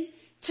Achan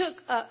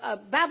took a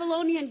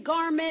Babylonian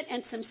garment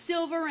and some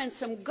silver and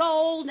some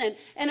gold,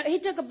 and he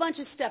took a bunch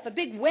of stuff, a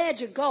big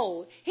wedge of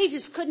gold. He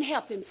just couldn't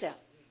help himself.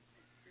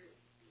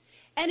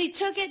 And he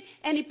took it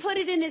and he put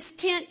it in his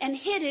tent and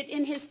hid it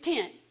in his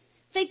tent,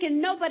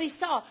 thinking nobody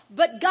saw,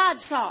 but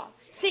God saw.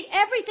 See,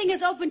 everything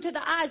is open to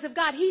the eyes of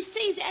God. He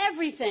sees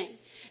everything.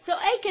 So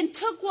Achan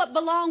took what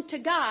belonged to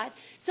God.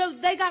 So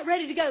they got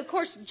ready to go. Of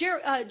course,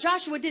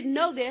 Joshua didn't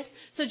know this.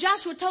 So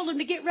Joshua told them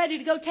to get ready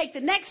to go take the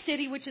next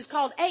city, which is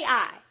called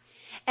Ai.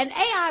 And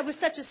Ai was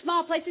such a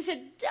small place. He said,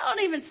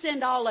 don't even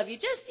send all of you.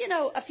 Just,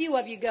 a few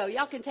of you go.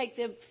 Y'all can take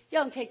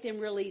them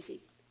real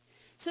easy.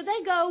 So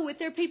they go with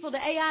their people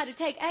to Ai to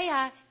take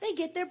Ai. They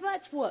get their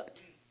butts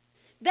whooped.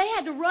 They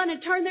had to run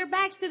and turn their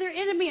backs to their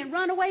enemy and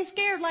run away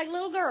scared like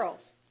little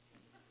girls.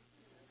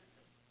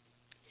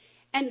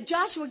 And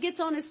Joshua gets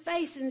on his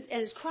face and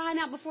is crying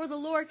out before the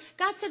Lord.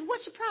 God said,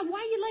 what's your problem? Why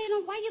are you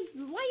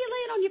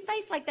laying on your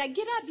face like that?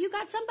 Get up. You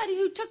got somebody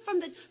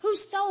who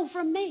stole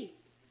from me.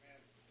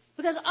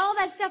 Because all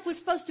that stuff was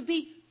supposed to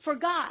be for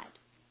God.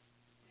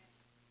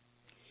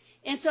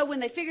 And so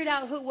when they figured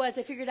out who it was,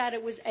 they figured out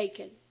it was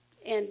Achan.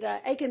 And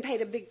Achan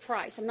paid a big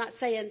price. I'm not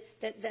saying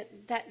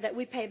that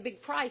we pay a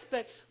big price,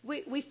 but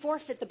we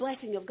forfeit the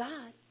blessing of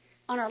God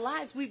on our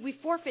lives. We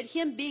forfeit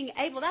him being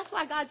able. That's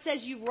why God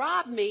says you've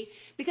robbed me,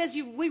 because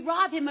we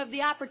rob him of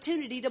the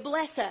opportunity to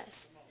bless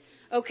us.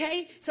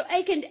 Okay? So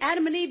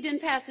Adam and Eve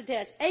didn't pass the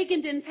test.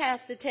 Achan didn't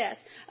pass the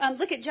test.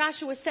 Look at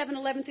Joshua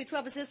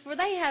 7:11-12. It says, for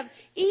they have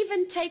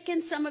even taken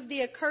some of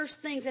the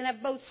accursed things and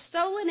have both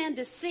stolen and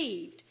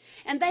deceived,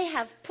 and they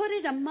have put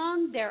it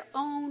among their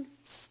own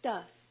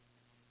stuff.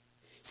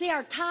 See,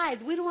 our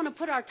tithe, we don't want to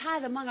put our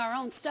tithe among our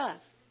own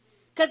stuff,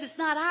 because it's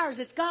not ours,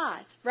 it's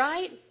God's,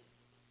 right?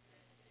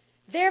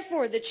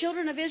 Therefore, the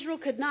children of Israel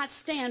could not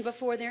stand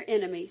before their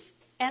enemies.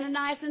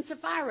 Ananias and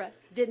Sapphira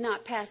did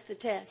not pass the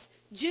test.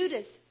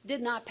 Judas did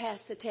not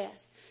pass the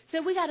test.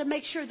 So we got to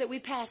make sure that we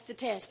pass the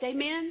test.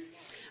 Amen?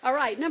 All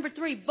right. Number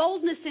 3,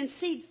 boldness in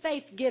seed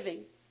faith giving.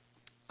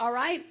 All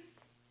right.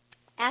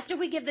 After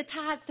we give the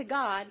tithe to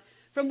God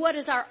from what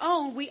is our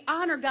own, we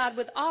honor God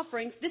with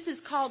offerings. This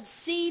is called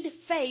seed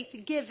faith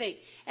giving.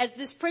 As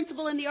this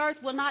principle in the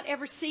earth will not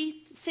ever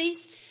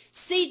cease.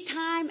 Seed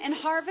time and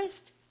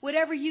harvest.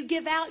 Whatever you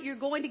give out, you're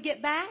going to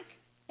get back.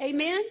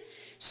 Amen?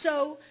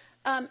 So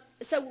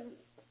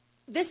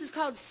this is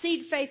called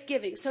seed faith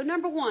giving. So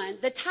number 1,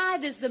 the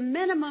tithe is the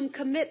minimum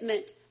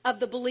commitment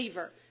of the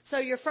believer. So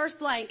your first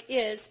blank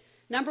is,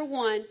 number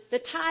 1, the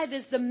tithe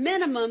is the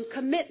minimum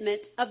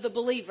commitment of the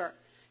believer.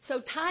 So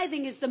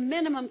tithing is the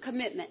minimum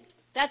commitment.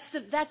 That's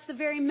the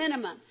very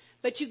minimum.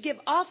 But you give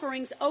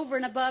offerings over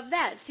and above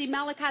that. See,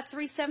 Malachi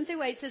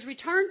 3:7-8 says,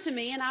 return to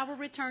me and I will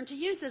return to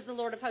you, says the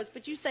Lord of hosts.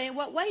 But you say, in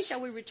what way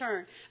shall we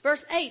return?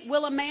 Verse 8,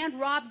 will a man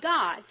rob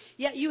God?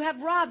 Yet you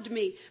have robbed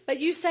me. But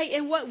you say,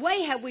 in what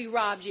way have we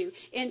robbed you?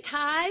 In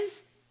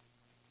tithes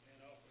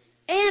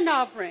and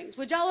offerings.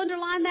 Would y'all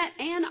underline that?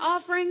 And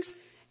offerings.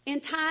 In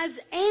tithes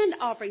and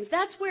offerings.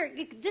 That's where,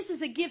 this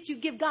is a gift you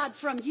give God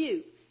from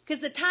you. Because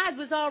the tithe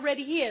was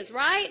already his,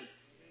 right?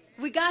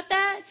 We got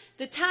that?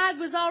 The tithe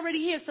was already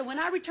here. So when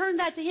I return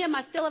that to him,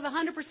 I still have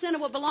 100% of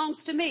what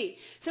belongs to me.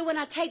 So when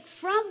I take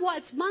from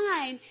what's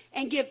mine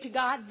and give to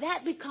God,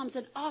 that becomes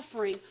an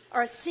offering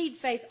or a seed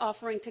faith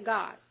offering to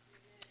God.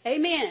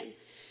 Amen.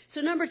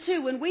 So number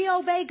 2, when we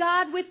obey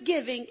God with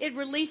giving, it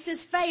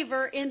releases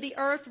favor in the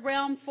earth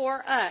realm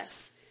for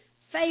us.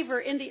 Favor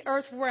in the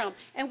earth realm.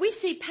 And we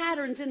see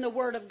patterns in the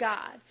Word of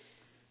God.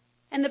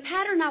 And the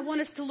pattern I want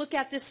us to look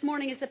at this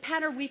morning is the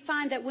pattern we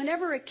find that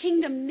whenever a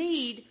kingdom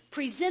need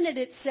presented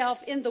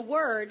itself in the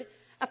Word,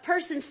 a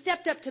person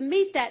stepped up to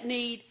meet that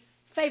need,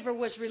 favor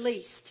was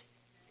released.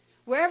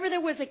 Wherever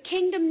there was a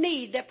kingdom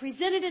need that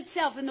presented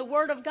itself in the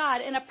Word of God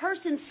and a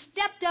person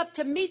stepped up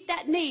to meet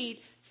that need,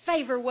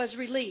 favor was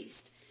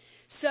released.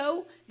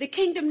 So the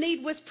kingdom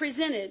need was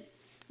presented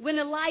when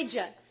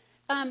Elijah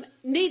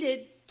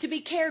needed to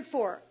be cared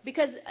for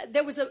because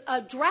there was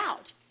a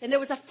drought and there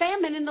was a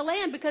famine in the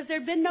land because there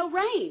had been no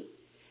rain.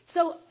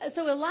 So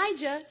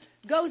Elijah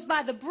goes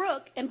by the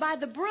brook, and by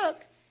the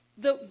brook,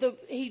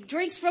 he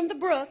drinks from the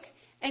brook,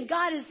 and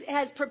God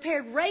has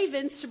prepared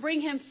ravens to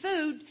bring him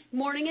food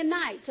morning and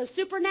night. So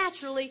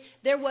supernaturally,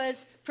 there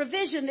was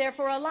provision there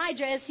for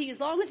Elijah as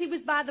long as he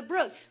was by the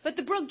brook. But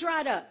the brook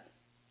dried up.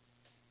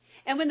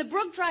 And when the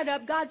brook dried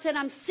up, God said,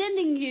 I'm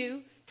sending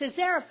you to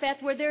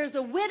Zarephath where there is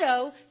a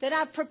widow that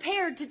I've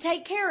prepared to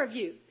take care of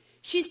you.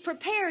 She's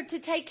prepared to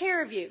take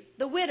care of you,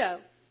 the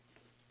widow.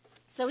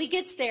 So he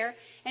gets there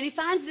and he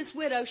finds this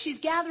widow. She's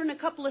gathering a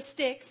couple of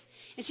sticks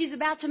and she's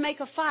about to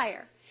make a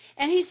fire.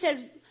 And he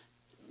says,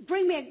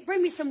 bring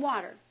me some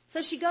water.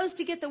 So she goes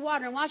to get the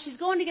water. And while she's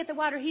going to get the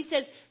water, he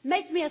says,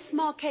 make me a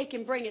small cake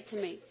and bring it to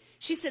me.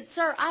 She said,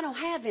 sir, I don't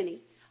have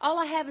any. All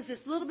I have is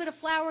this little bit of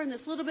flour and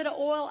this little bit of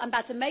oil. I'm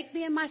about to make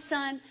me and my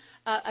son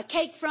a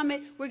cake from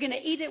it. We're going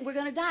to eat it. We're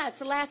going to die. It's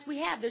the last we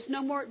have. There's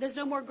no more in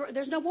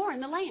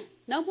the land.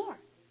 No more.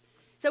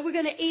 So we're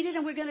going to eat it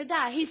and we're going to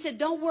die. He said,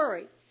 don't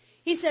worry.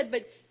 He said,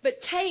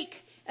 but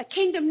take a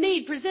kingdom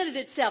need presented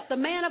itself. The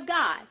man of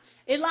God,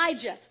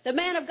 Elijah, the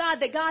man of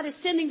God that God is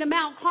sending to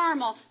Mount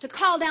Carmel to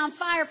call down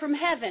fire from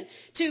heaven,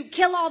 to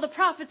kill all the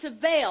prophets of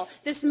Baal.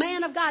 This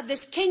man of God,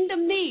 this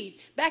kingdom need.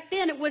 Back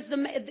then it was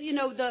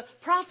the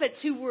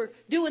prophets who were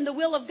doing the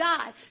will of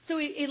God. So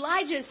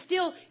Elijah is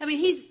still,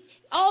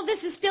 all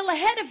this is still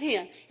ahead of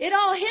him. It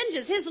all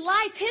hinges. His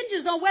life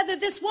hinges on whether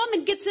this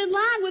woman gets in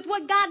line with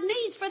what God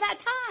needs for that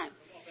time.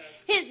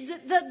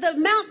 The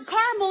Mount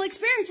Carmel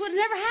experience would have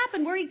never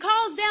happened where he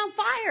calls down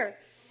fire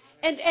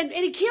and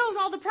he kills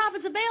all the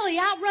prophets of Baal. He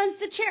outruns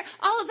the chair.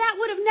 All of that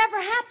would have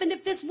never happened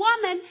if this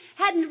woman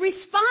hadn't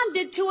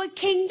responded to a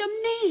kingdom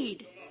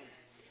need.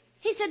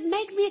 He said,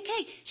 make me a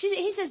cake.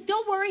 He says,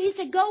 don't worry. He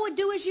said, go and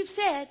do as you've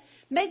said.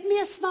 Make me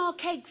a small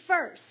cake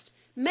first.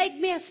 Make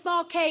me a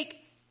small cake.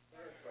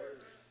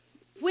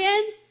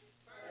 When?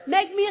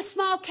 Make me a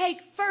small cake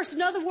first.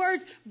 In other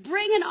words,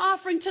 bring an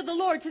offering to the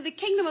Lord, to the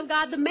kingdom of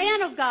God, the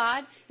man of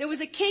God. There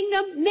was a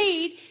kingdom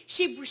need.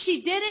 She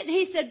did it, and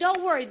he said,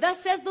 don't worry.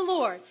 Thus says the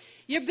Lord.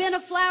 Your bin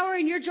of flour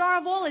and your jar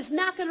of oil is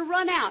not going to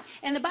run out.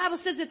 And the Bible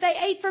says that they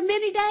ate for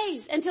many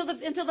days until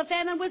the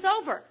famine was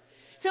over.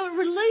 So it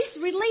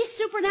released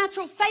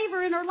supernatural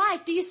favor in her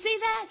life. Do you see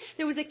that?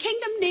 There was a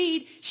kingdom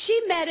need. She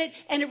met it,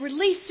 and it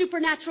released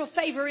supernatural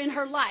favor in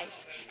her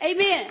life.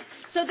 Amen.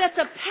 So that's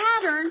a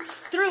pattern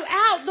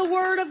throughout the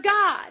Word of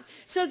God.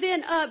 So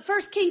then 1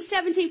 Kings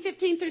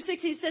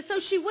 17:15-16 says, so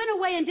she went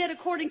away and did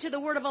according to the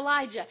word of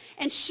Elijah.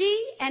 And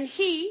she and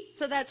he,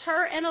 so that's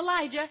her and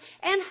Elijah,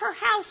 and her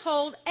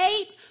household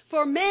ate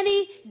for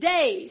many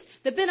days.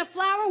 The bin of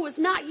flour was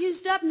not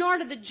used up, nor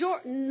did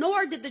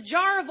the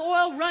jar of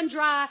oil run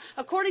dry,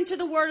 according to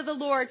the word of the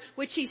Lord,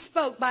 which he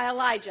spoke by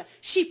Elijah.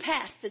 She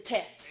passed the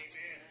test.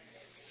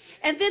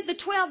 And then the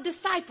 12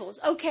 disciples.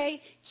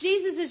 Okay,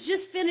 Jesus has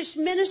just finished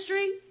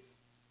ministering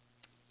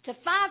to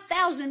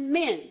 5,000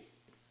 men,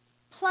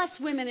 plus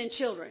women and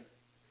children.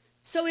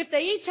 So if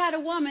they each had a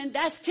woman,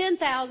 that's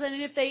 10,000.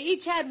 And if they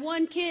each had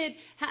one kid,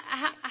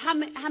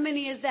 how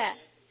many is that?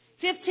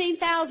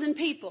 15,000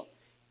 people.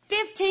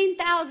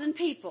 15,000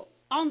 people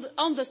on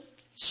the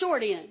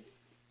short end.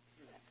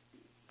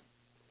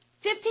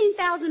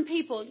 15,000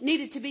 people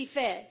needed to be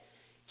fed.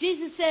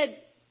 Jesus said,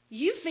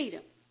 you feed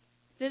them.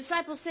 The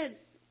disciples said,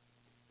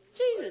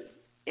 Jesus,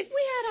 if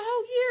we had a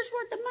whole year's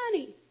worth of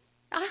money,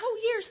 a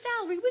whole year's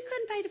salary, we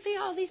couldn't pay to feed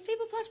all these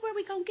people, plus where are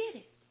we going to get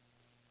it?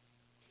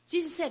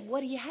 Jesus said,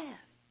 what do you have?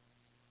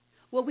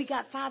 Well, we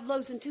got 5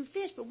 loaves and 2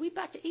 fish, but we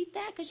about to eat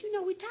that because,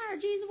 we're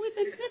tired, Jesus. We've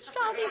been ministering to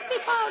all these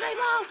people all day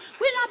long.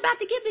 We're not about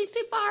to give these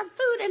people our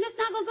food, and it's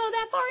not going to go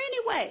that far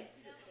anyway.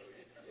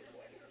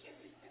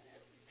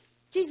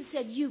 Jesus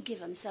said, you give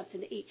them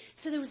something to eat.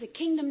 So there was a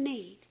kingdom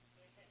need.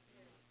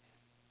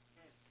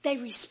 They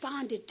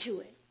responded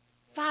to it.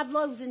 5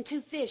 loaves and 2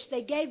 fish.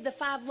 They gave the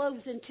 5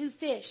 loaves and 2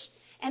 fish.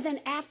 And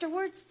then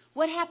afterwards,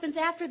 what happens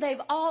after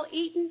they've all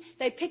eaten?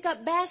 They pick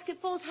up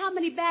basketfuls. How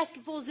many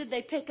basketfuls did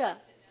they pick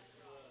up?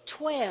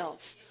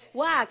 12.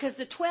 Why? Because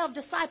the 12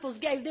 disciples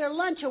gave their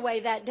lunch away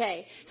that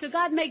day. So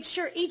God made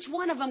sure each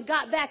one of them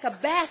got back a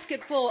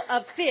basketful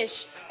of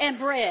fish and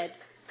bread.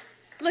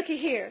 Look at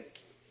here.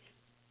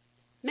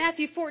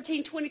 Matthew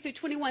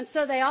 14:20-21.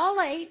 So they all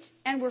ate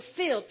and were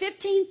filled.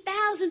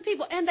 15,000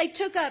 people. And they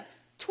took up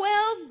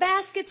 12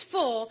 baskets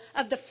full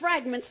of the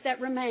fragments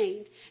that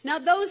remained. Now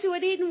those who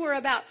had eaten were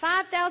about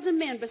 5,000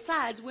 men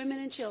besides women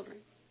and children.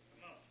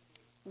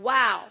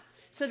 Wow.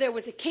 So there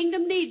was a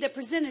kingdom need that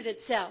presented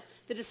itself.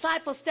 The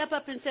disciples step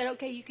up and said,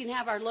 okay, you can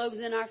have our loaves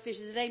and our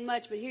fishes. It ain't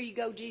much, but here you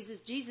go,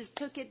 Jesus. Jesus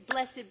took it,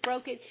 blessed it,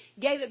 broke it,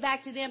 gave it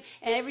back to them.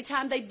 And every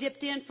time they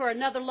dipped in for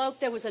another loaf,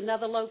 there was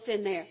another loaf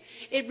in there.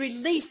 It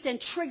released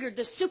and triggered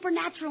the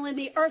supernatural in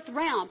the earth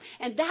realm.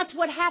 And that's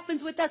what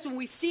happens with us when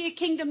we see a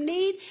kingdom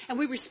need and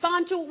we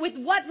respond to it with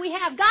what we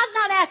have. God's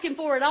not asking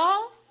for it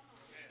all.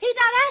 He's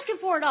not asking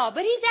for it all,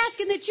 but he's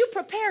asking that you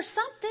prepare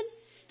something,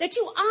 that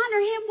you honor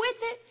him with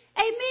it.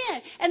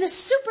 Amen. And the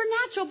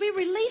supernatural be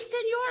released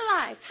in your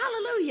life.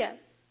 Hallelujah.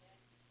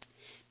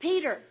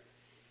 Peter,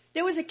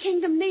 there was a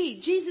kingdom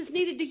need. Jesus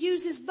needed to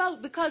use his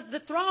boat because the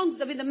throngs,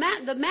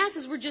 the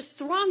masses were just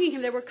thronging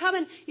him. They were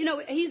coming,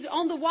 he's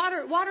on the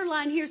water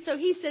line here. So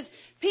he says,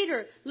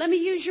 Peter, let me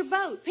use your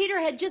boat. Peter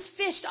had just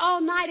fished all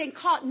night and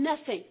caught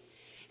nothing.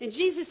 And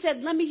Jesus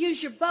said, let me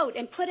use your boat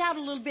and put out a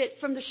little bit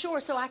from the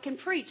shore so I can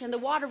preach. And the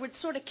water would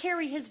sort of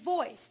carry his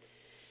voice.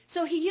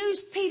 So he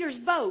used Peter's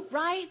boat,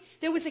 right?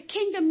 There was a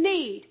kingdom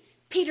need.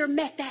 Peter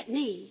met that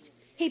need.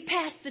 He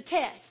passed the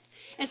test.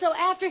 And so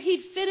after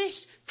he'd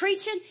finished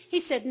preaching, he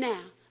said,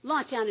 now,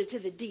 launch out into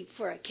the deep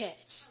for a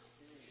catch.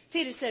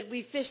 Peter said,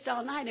 we fished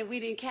all night and we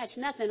didn't catch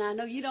nothing. I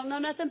know you don't know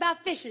nothing about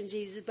fishing,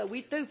 Jesus, but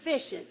we threw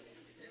fishing.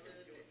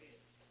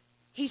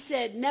 He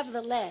said,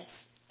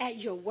 nevertheless, at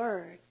your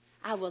word,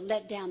 I will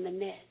let down the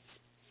nets.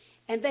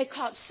 And they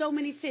caught so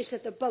many fish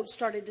that the boat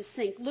started to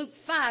sink. Luke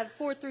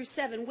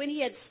 5:4-7. When he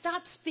had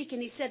stopped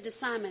speaking, he said to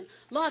Simon,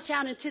 launch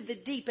out into the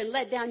deep and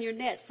let down your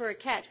nets for a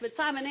catch. But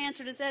Simon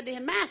answered and said to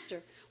him,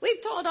 Master,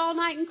 we've toiled all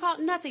night and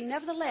caught nothing.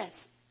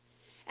 Nevertheless,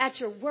 at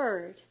your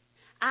word,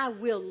 I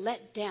will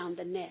let down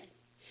the net.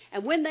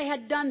 And when they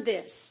had done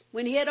this,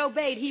 when he had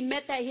obeyed, he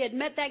had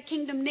met that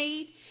kingdom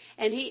need.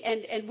 And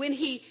when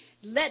he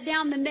let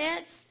down the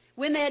nets,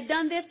 when they had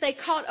done this, they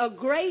caught a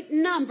great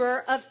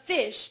number of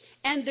fish,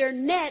 and their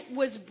net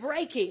was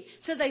breaking.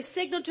 So they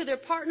signaled to their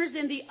partners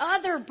in the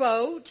other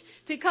boat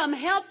to come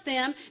help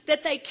them,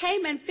 that they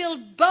came and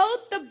filled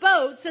both the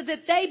boats so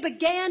that they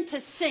began to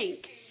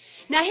sink.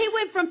 Now he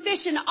went from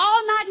fishing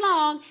all night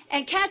long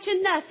and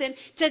catching nothing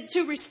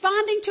to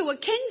responding to a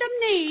kingdom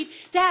need,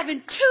 to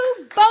having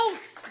two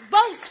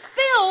boats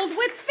filled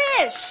with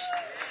fish.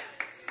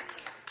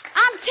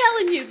 I'm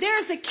telling you,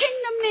 there's a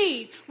kingdom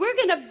need. We're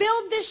going to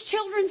build this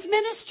children's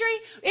ministry.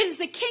 It is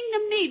the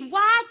kingdom need.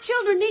 Why?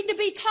 Children need to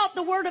be taught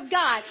the word of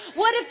God.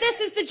 What if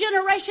this is the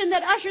generation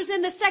that ushers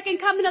in the second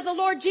coming of the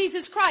Lord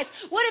Jesus Christ?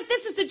 What if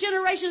this is the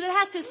generation that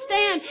has to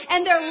stand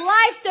and their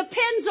life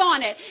depends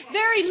on it?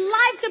 Very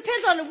life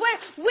depends on it.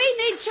 We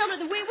need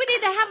children. We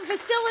need to have a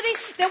facility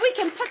that we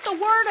can put the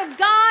word of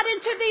God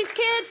into these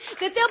kids,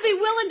 that they'll be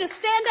willing to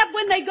stand up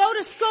when they go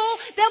to school.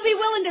 They'll be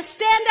willing to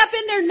stand up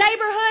in their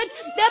neighborhoods.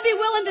 They'll be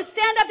willing to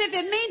stand up if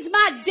it means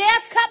my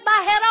death, cut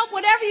my head off,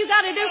 whatever you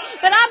got to do,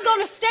 but I'm going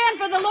to stand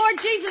for the Lord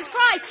Jesus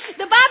Christ.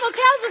 The Bible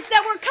tells us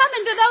that we're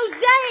coming to those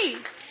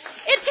days.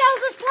 It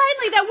tells us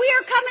plainly that we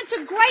are coming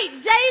to great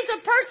days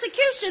of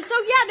persecution. So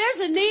yeah,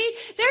 there's a need.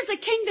 There's a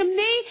kingdom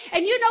need.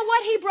 And you know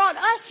what? He brought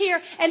us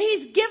here and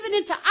he's given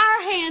it to our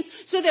hands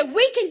so that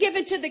we can give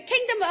it to the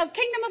kingdom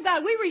of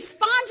God. We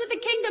respond to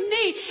the kingdom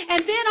need. And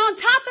then on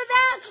top of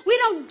that, we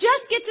don't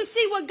just get to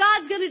see what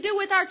God's going to do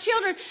with our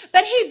children,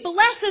 but he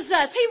blesses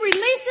us. He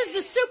releases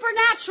the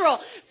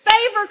supernatural.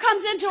 Favor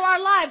comes into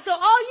our lives. So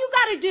all you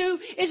got to do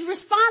is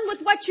respond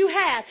with what you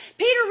have.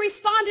 Peter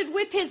responded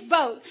with his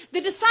boat.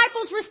 The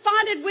disciples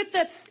responded with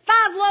the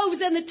 5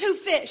 loaves and the 2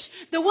 fish.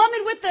 The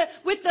woman with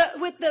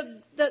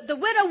the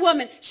widow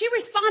woman, she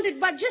responded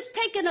by just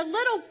taking a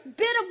little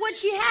bit of what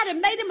she had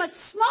and made him a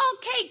small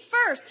cake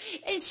first.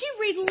 And she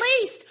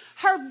released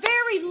her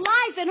very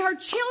life and her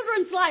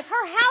children's life,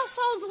 her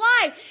household's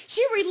life.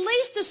 She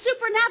released the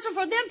supernatural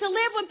for them to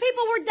live when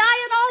people were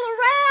dying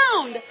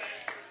all around.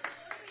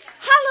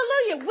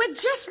 Hallelujah. With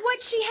just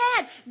what she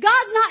had.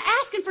 God's not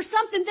asking for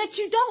something that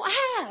you don't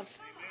have.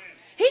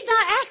 He's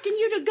not asking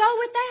you to go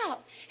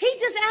without.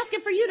 He's just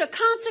asking for you to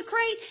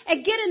consecrate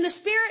and get in the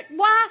spirit.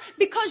 Why?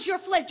 Because your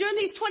flesh, during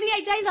these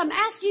 28 days, I'm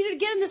asking you to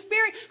get in the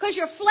spirit because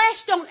your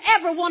flesh don't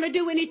ever want to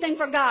do anything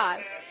for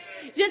God.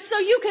 Just so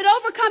you could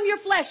overcome your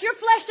flesh. Your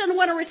flesh doesn't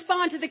want to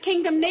respond to the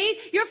kingdom need.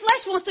 Your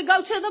flesh wants to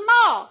go to the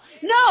mall.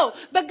 No,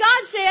 but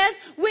God says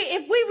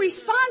if we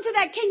respond to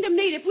that kingdom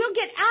need, if we'll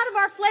get out of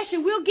our flesh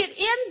and we'll get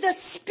in the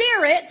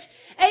spirit,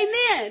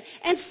 amen,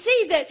 and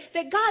see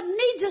that God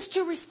needs us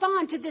to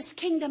respond to this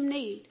kingdom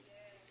need.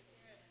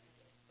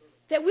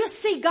 That we'll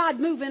see God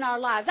move in our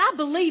lives. I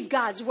believe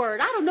God's word.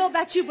 I don't know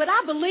about you, but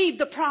I believe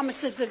the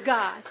promises of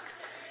God.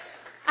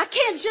 I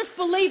can't just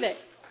believe it.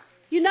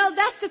 You know,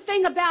 that's the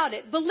thing about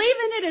it.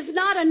 Believing it is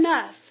not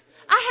enough.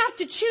 I have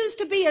to choose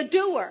to be a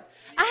doer.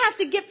 I have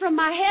to get from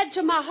my head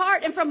to my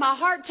heart and from my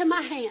heart to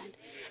my hand.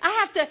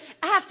 I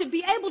have to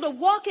be able to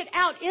walk it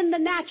out in the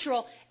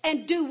natural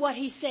and do what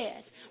he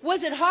says.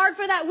 Was it hard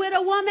for that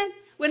widow woman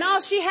when all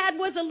she had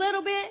was a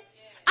little bit?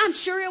 I'm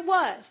sure it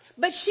was.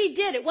 But she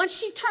did it. Once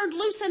she turned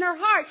loose in her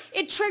heart,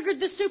 it triggered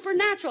the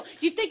supernatural.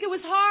 Do you think it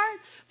was hard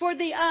for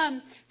the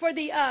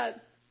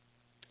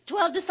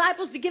 12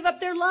 disciples to give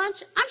up their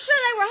lunch? I'm sure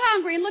they were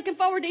hungry and looking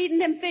forward to eating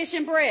them fish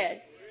and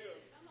bread.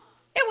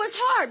 It was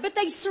hard, but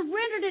they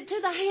surrendered it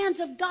to the hands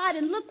of God,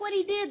 and look what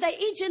he did. They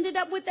each ended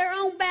up with their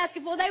own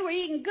basketful. They were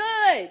eating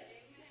good.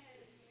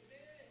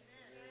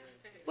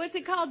 What's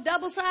it called?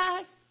 Double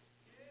size?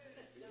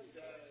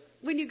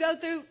 When you go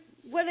through,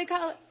 what do they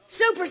call it?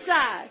 Super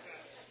size.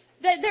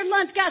 Their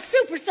lunch got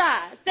super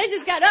size. They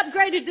just got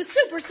upgraded to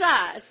super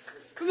size.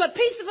 From a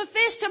piece of a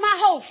fish to my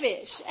whole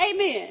fish.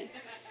 Amen.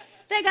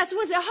 They got,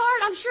 was it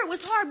hard? I'm sure it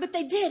was hard, but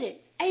they did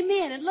it.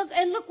 Amen. And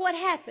look what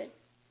happened.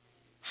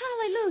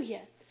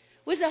 Hallelujah.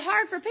 Was it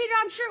hard for Peter?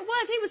 I'm sure it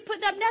was. He was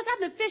putting up nets. I've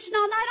been fishing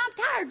all night. I'm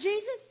tired,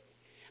 Jesus.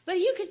 But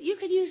you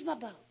could use my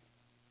boat.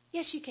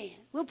 Yes, you can.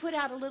 We'll put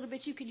out a little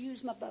bit. You could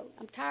use my boat.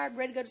 I'm tired,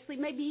 ready to go to sleep.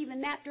 Maybe even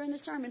nap during the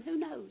sermon. Who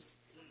knows?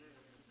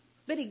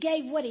 But he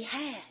gave what he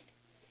had.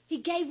 He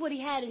gave what he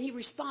had, and he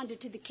responded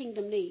to the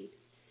kingdom need.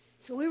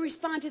 So we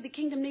respond to the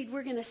kingdom need,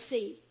 we're going to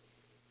see.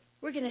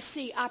 We're going to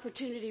see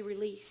opportunity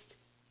released.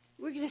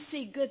 We're going to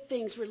see good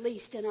things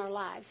released in our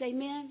lives.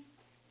 Amen?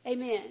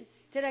 Amen.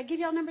 Did I give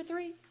y'all number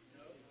 3?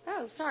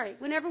 Oh, sorry.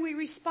 Whenever we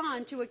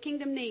respond to a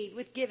kingdom need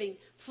with giving,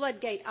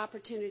 floodgate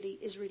opportunity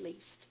is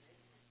released.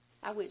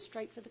 I went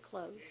straight for the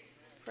close.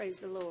 Praise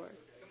the Lord.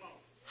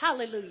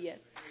 Hallelujah.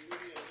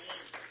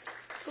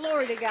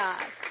 Glory to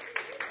God.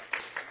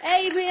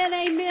 Amen,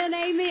 amen,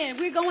 amen.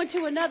 We're going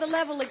to another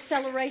level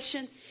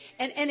acceleration,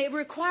 and it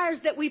requires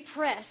that we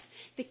press.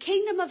 The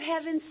kingdom of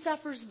heaven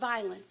suffers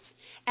violence,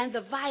 and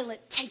the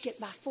violent take it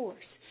by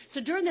force.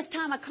 So during this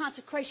time of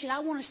consecration, I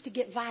want us to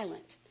get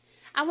violent.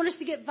 I want us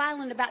to get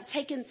violent about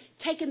taking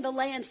the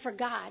land for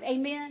God.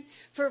 Amen.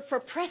 For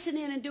pressing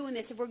in and doing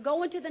this. If we're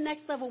going to the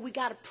next level, we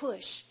got to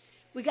push.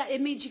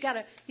 It means you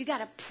got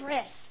to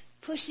press,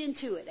 push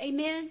into it.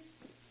 Amen.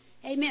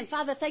 Amen.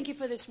 Father, thank you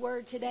for this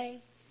word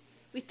today.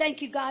 We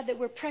thank you, God, that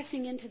we're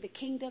pressing into the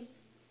kingdom.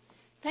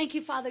 Thank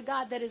you, Father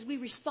God, that as we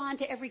respond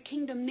to every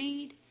kingdom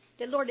need,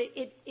 that, Lord,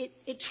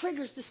 it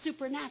triggers the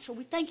supernatural.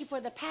 We thank you for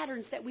the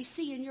patterns that we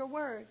see in your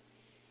word.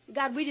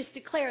 God, we just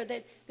declare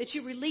that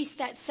you release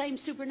that same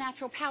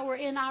supernatural power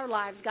in our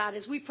lives, God,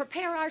 as we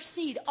prepare our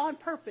seed on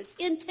purpose,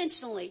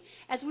 intentionally,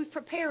 as we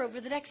prepare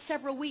over the next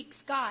several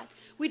weeks, God.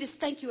 We just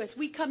thank you as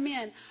we come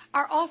in.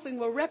 Our offering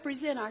will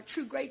represent our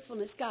true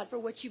gratefulness, God, for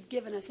what you've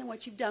given us and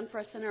what you've done for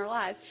us in our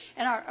lives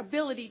and our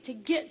ability to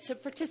get to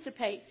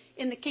participate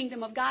in the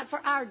kingdom of God for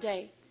our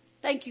day.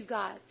 Thank you,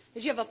 God,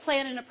 that you have a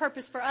plan and a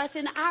purpose for us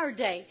in our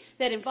day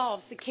that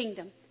involves the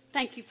kingdom.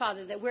 Thank you,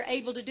 Father, that we're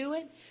able to do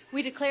it.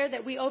 We declare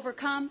that we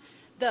overcome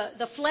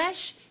the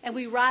flesh and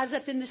we rise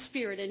up in the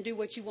spirit and do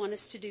what you want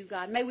us to do,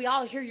 God. May we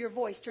all hear your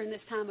voice during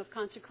this time of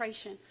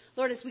consecration.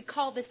 Lord, as we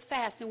call this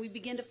fast and we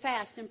begin to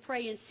fast and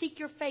pray and seek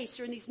your face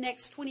during these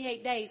next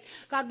 28 days,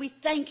 God, we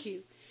thank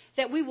you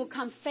that we will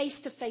come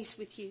face to face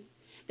with you,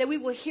 that we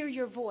will hear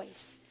your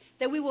voice,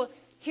 that we will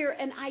hear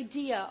an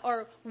idea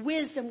or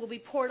wisdom will be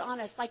poured on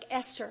us like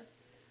Esther.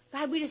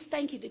 God, we just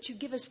thank you that you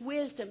give us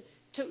wisdom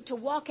to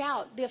walk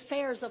out the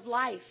affairs of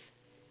life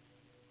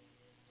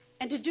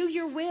and to do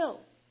your will.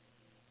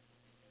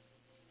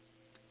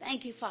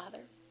 Thank you,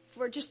 Father,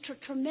 for just a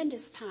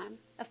tremendous time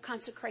of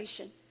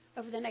consecration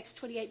over the next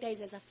 28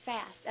 days as a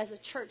fast, as a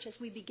church,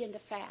 as we begin to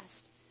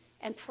fast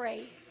and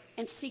pray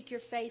and seek your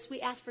face. We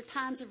ask for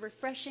times of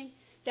refreshing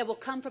that will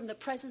come from the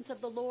presence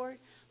of the Lord.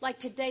 Like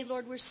today,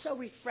 Lord, we're so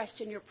refreshed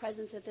in your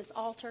presence at this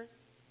altar.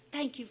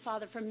 Thank you,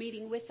 Father, for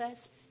meeting with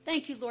us.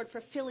 Thank you, Lord,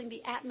 for filling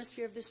the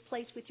atmosphere of this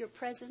place with your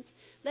presence,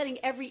 letting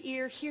every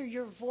ear hear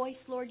your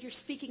voice, Lord. You're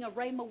speaking a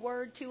rhema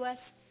word to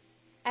us.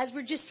 As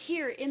we're just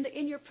here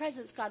in your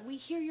presence, God, we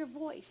hear your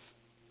voice.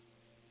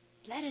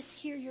 Let us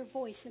hear your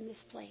voice in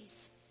this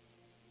place.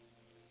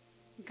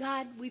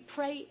 God, we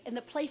pray in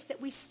the place that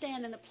we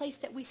stand, in the place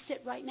that we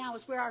sit right now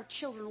is where our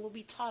children will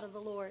be taught of the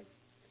Lord,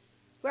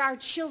 where our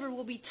children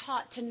will be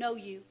taught to know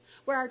you,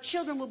 where our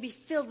children will be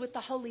filled with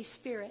the Holy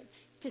Spirit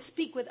to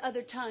speak with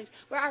other tongues,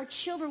 where our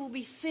children will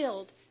be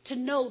filled to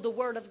know the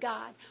Word of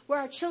God, where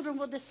our children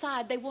will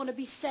decide they want to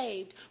be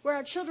saved, where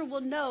our children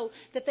will know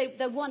that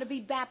they want to be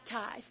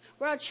baptized,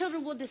 where our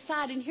children will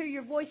decide and hear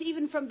your voice.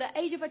 Even from the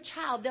age of a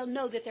child, they'll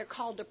know that they're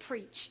called to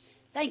preach.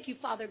 Thank you,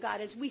 Father God.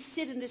 As we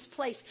sit in this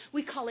place,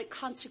 we call it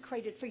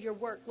consecrated for your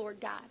work, Lord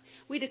God.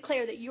 We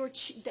declare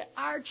that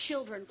our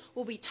children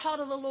will be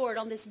taught of the Lord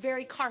on this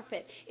very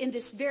carpet, in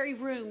this very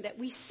room that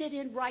we sit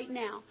in right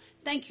now.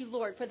 Thank you,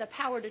 Lord, for the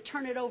power to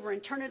turn it over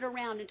and turn it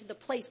around into the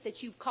place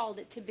that you've called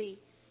it to be.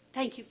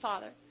 Thank you,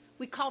 Father.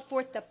 We call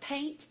forth the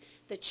paint,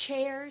 the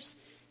chairs,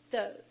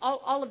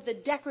 all of the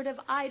decorative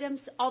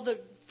items, all the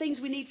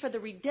things we need for the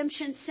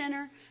Redemption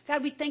Center.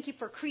 God, we thank you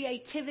for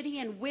creativity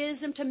and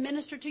wisdom to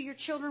minister to your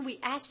children. We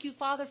ask you,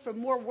 Father, for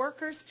more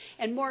workers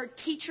and more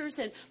teachers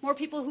and more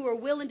people who are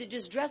willing to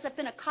just dress up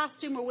in a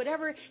costume or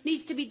whatever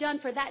needs to be done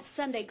for that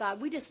Sunday,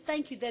 God. We just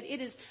thank you that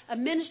it is a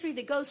ministry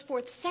that goes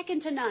forth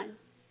second to none.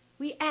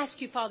 We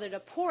ask you, Father, to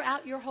pour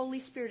out your Holy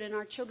Spirit in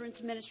our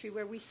children's ministry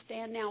where we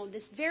stand now on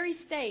this very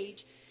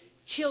stage.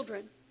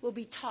 Children will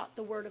be taught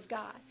the Word of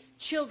God.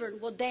 Children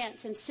will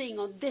dance and sing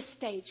on this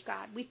stage,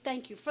 God. We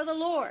thank you for the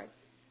Lord.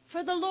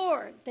 For the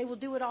Lord. They will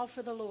do it all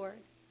for the Lord.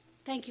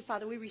 Thank you,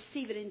 Father. We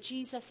receive it in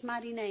Jesus'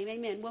 mighty name.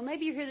 Amen. Well,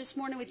 maybe you're here this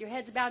morning with your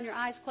heads bowed and your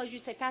eyes closed. You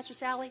say, Pastor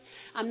Sally,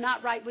 I'm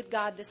not right with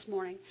God this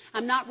morning.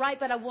 I'm not right,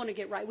 but I want to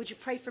get right. Would you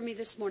pray for me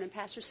this morning,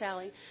 Pastor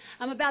Sally?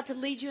 I'm about to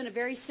lead you in a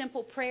very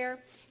simple prayer.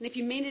 And if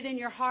you mean it in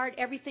your heart,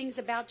 everything's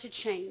about to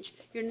change.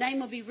 Your name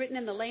will be written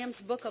in the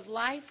Lamb's Book of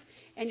Life.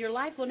 And your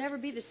life will never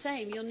be the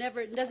same.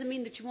 It doesn't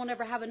mean that you won't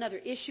ever have another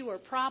issue or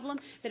problem,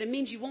 but it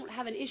means you won't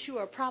have an issue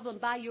or a problem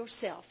by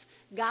yourself.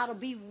 God will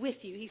be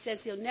with you. He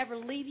says He'll never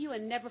leave you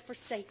and never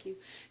forsake you.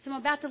 So I'm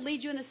about to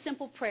lead you in a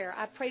simple prayer.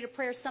 I prayed a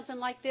prayer something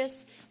like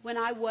this when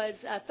I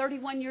was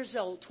 31 years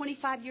old.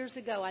 25 years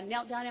ago, I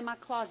knelt down in my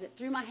closet,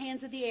 threw my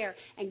hands in the air,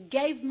 and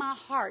gave my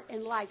heart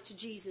and life to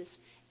Jesus.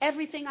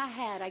 Everything I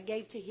had, I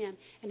gave to Him,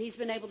 and He's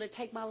been able to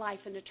take my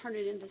life and to turn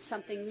it into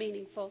something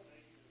meaningful.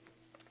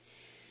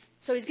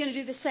 So He's going to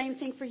do the same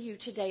thing for you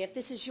today. If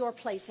this is your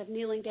place of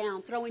kneeling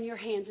down, throwing your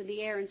hands in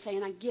the air and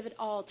saying, I give it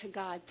all to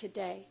God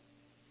today.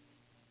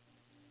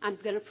 I'm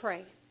going to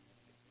pray.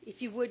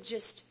 If you would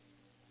just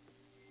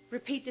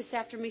repeat this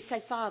after me.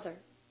 Say, Father,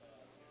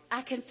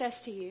 I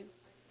confess to you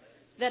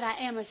that I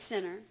am a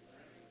sinner.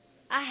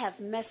 I have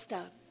messed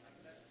up.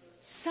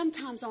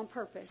 Sometimes on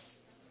purpose.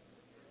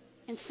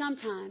 And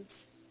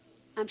sometimes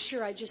I'm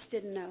sure I just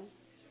didn't know.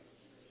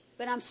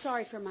 But I'm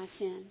sorry for my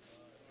sins.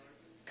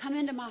 Come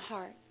into my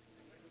heart.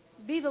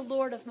 Be the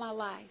Lord of my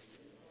life.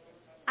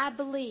 I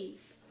believe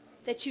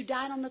that you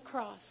died on the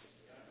cross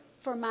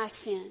for my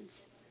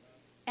sins.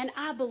 And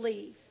I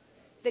believe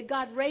that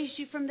God raised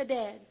you from the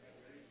dead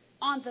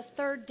on the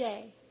third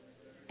day,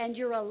 and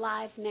you're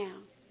alive now.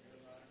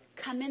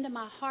 Come into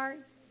my heart.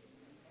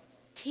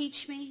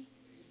 Teach me.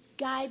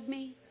 Guide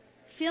me.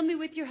 Fill me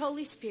with your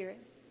Holy Spirit.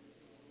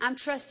 I'm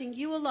trusting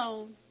you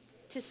alone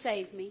to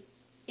save me.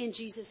 In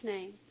Jesus'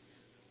 name.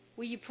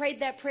 Well, you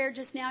prayed that prayer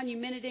just now and you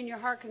meant it in your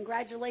heart.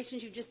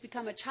 Congratulations. You've just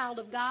become a child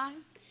of God.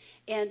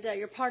 And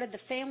you're part of the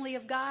family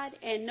of God,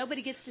 and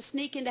nobody gets to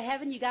sneak into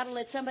heaven. You got to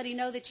let somebody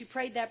know that you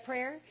prayed that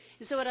prayer.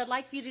 And so what I'd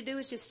like for you to do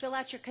is just fill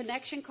out your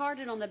connection card,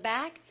 and on the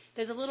back,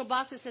 there's a little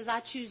box that says, I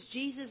choose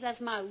Jesus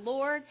as my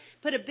Lord.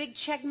 Put a big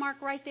check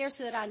mark right there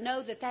so that I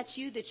know that that's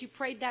you, that you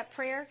prayed that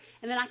prayer,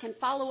 and then I can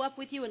follow up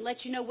with you and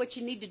let you know what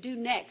you need to do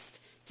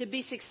next to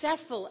be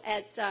successful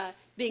at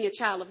being a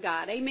child of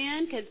God.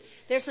 Amen? Because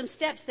there's some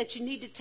steps that you need to take.